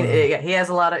 But yeah, I mean, he has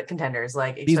a lot of contenders.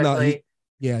 Like, especially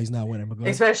he's not winning.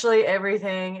 Especially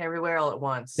Everything, Everywhere, All at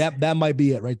Once. That might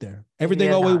be it right there.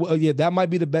 Everything always. That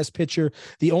might be the best picture.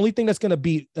 The only thing that's gonna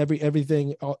beat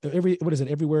everything. What is it?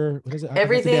 Everywhere. What is it?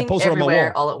 Everything,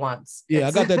 Everywhere, All at Once. Yeah,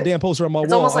 I got that damn poster on my wall.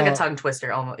 It's almost like a tongue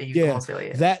twister. Almost, you almost feel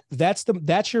it.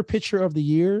 That's your picture of the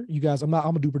year, you guys. I'm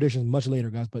gonna do predictions much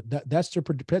later, guys. But that's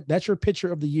your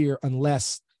picture of the year,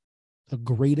 unless the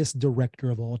greatest director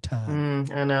of all time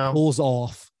I know pulls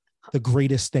off the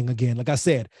greatest thing again. Like I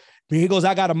said. He goes,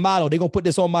 I got a motto. They're going to put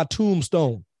this on my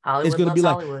tombstone. Hollywood it's going to be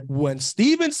like, Hollywood. When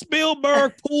Steven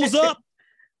Spielberg pulls up,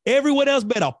 everyone else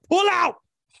better pull out.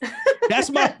 That's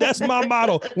my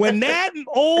motto. When that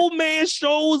old man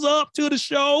shows up to the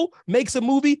show, makes a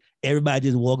movie, everybody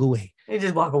just walk away. They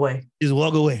just walk away. Just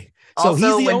walk away. Also,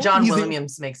 so when John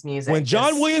Williams makes music. When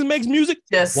John Williams makes music,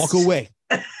 just walk away.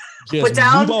 Just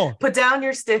put down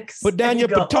your sticks. Put down your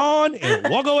baton and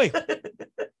walk away.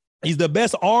 He's the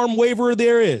best arm waverer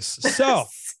there is.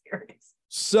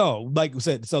 So like we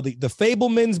said, so the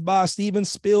Fabelmans by Steven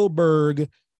Spielberg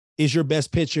is your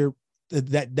best picture.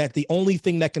 That the only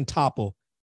thing that can topple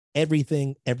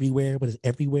Everything, Everywhere. What is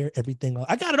Everywhere? Everything.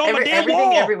 I got it on my damn wall.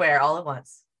 Everything, Everywhere, All at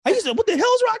Once. I used to. What the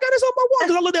hell's wrong? I got this on my wall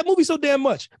because I love that movie so damn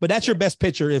much. But that's your best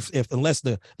picture unless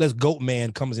Goat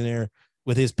Man comes in there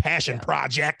with his passion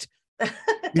project.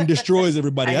 He destroys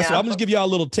everybody. That's why I'm just give y'all a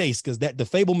little taste because the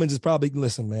Fabelmans is probably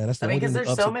listen, man. That's because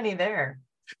there's so many there.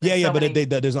 But this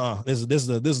is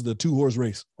the 2-horse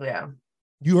race. Yeah,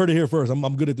 you heard it here first.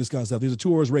 I'm good at this kind of stuff. There's a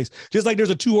 2-horse race, just like there's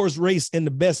a 2-horse race in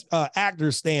the best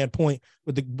actor standpoint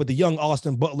with the young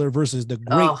Austin Butler versus the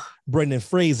great Brendan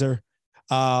Fraser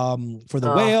for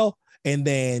The Whale, and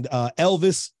then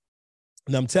Elvis.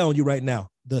 And I'm telling you right now,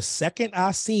 the second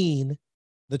I seen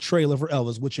the trailer for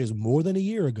Elvis, which is more than a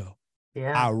year ago.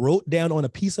 Yeah, I wrote down on a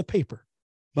piece of paper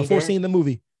before seeing the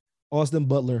movie, Austin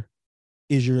Butler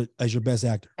is your best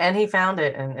actor. And he found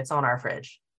it, and it's on our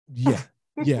fridge. Yeah.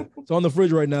 It's on the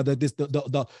fridge right now. That this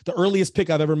the earliest pick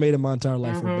I've ever made in my entire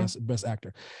life for best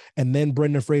actor. And then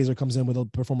Brendan Fraser comes in with a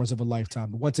performance of a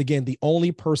lifetime. But once again, the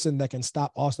only person that can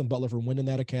stop Austin Butler from winning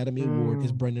that Academy Award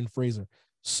is Brendan Fraser.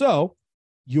 So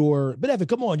but Evan,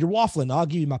 come on, you're waffling. I'll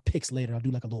give you my picks later. I'll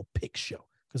do like a little pick show.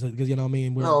 Because you know what I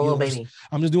mean?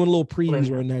 I'm just doing a little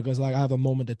previews right now because like I have a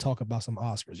moment to talk about some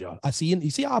Oscars, y'all. You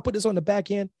see how I put this on the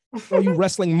back end? All you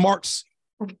wrestling marks,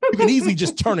 you can easily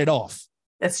just turn it off.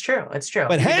 It's true.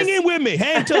 But hang in with me.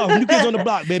 Hang tough. New Kids on the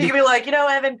Block, baby. You can be like,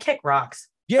 Evan, kick rocks.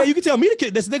 Yeah, you can tell me to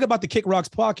kick. That's the thing about the Kick Rocks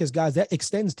podcast, guys. That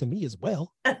extends to me as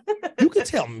well. You can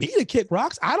tell me to kick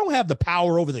rocks. I don't have the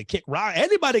power over the kick rock.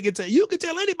 Anybody can tell. You can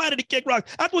tell anybody to kick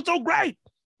rocks. That's what's so great.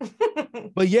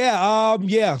 But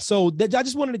yeah. So I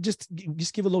just wanted to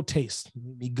just give a little taste.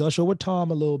 Let me gush over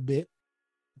Tom a little bit.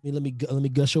 Let me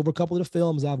gush over a couple of the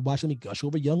films I've watched. Let me gush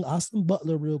over young Austin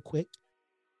Butler real quick,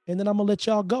 and then I'm gonna let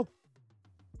y'all go.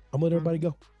 I'm gonna let everybody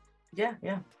go. Yeah.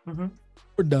 Mm-hmm.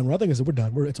 We're done. I think we're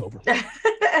done. It's over.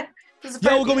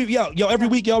 We're gonna be every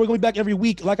week. Y'all, we're gonna be back every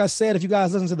week. Like I said, if you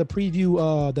guys listen to the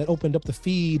preview that opened up the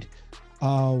feed,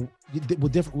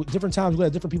 with different times we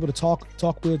had different people to talk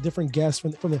with, different guests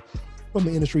from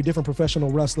the industry, different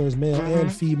professional wrestlers, male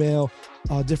and female,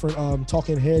 different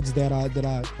talking heads that I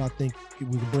think we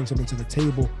can bring something to the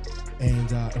table,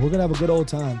 and we're gonna have a good old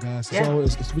time, guys. Yeah. So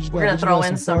we're gonna throw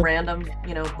in some random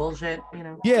bullshit.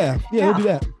 Yeah, we'll do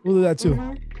that. We'll do that too.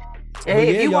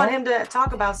 Hey, if you want him to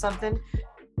talk about something,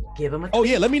 give him a tweet. Oh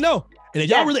yeah, let me know. And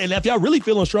if y'all really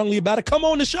feeling strongly about it, come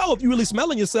on the show. If you really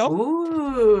smelling yourself.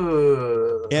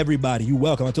 Ooh. Everybody, you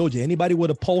welcome. I told you, anybody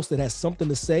with a pulse that has something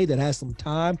to say, that has some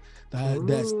time,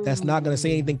 that's not going to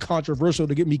say anything controversial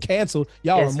to get me canceled,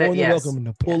 y'all are more than welcome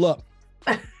to pull up.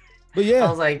 But yeah. I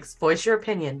was like, voice your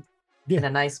opinion in a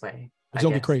nice way.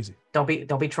 Don't get crazy. Don't be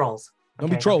trolls. Don't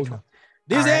be trolls.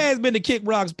 This has been the Kick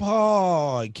Rocks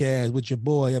podcast with your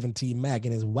boy Evan T. Mack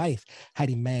and his wife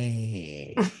Heidi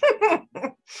Mae.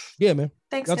 Yeah, man.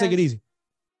 Thanks. Y'all take it easy.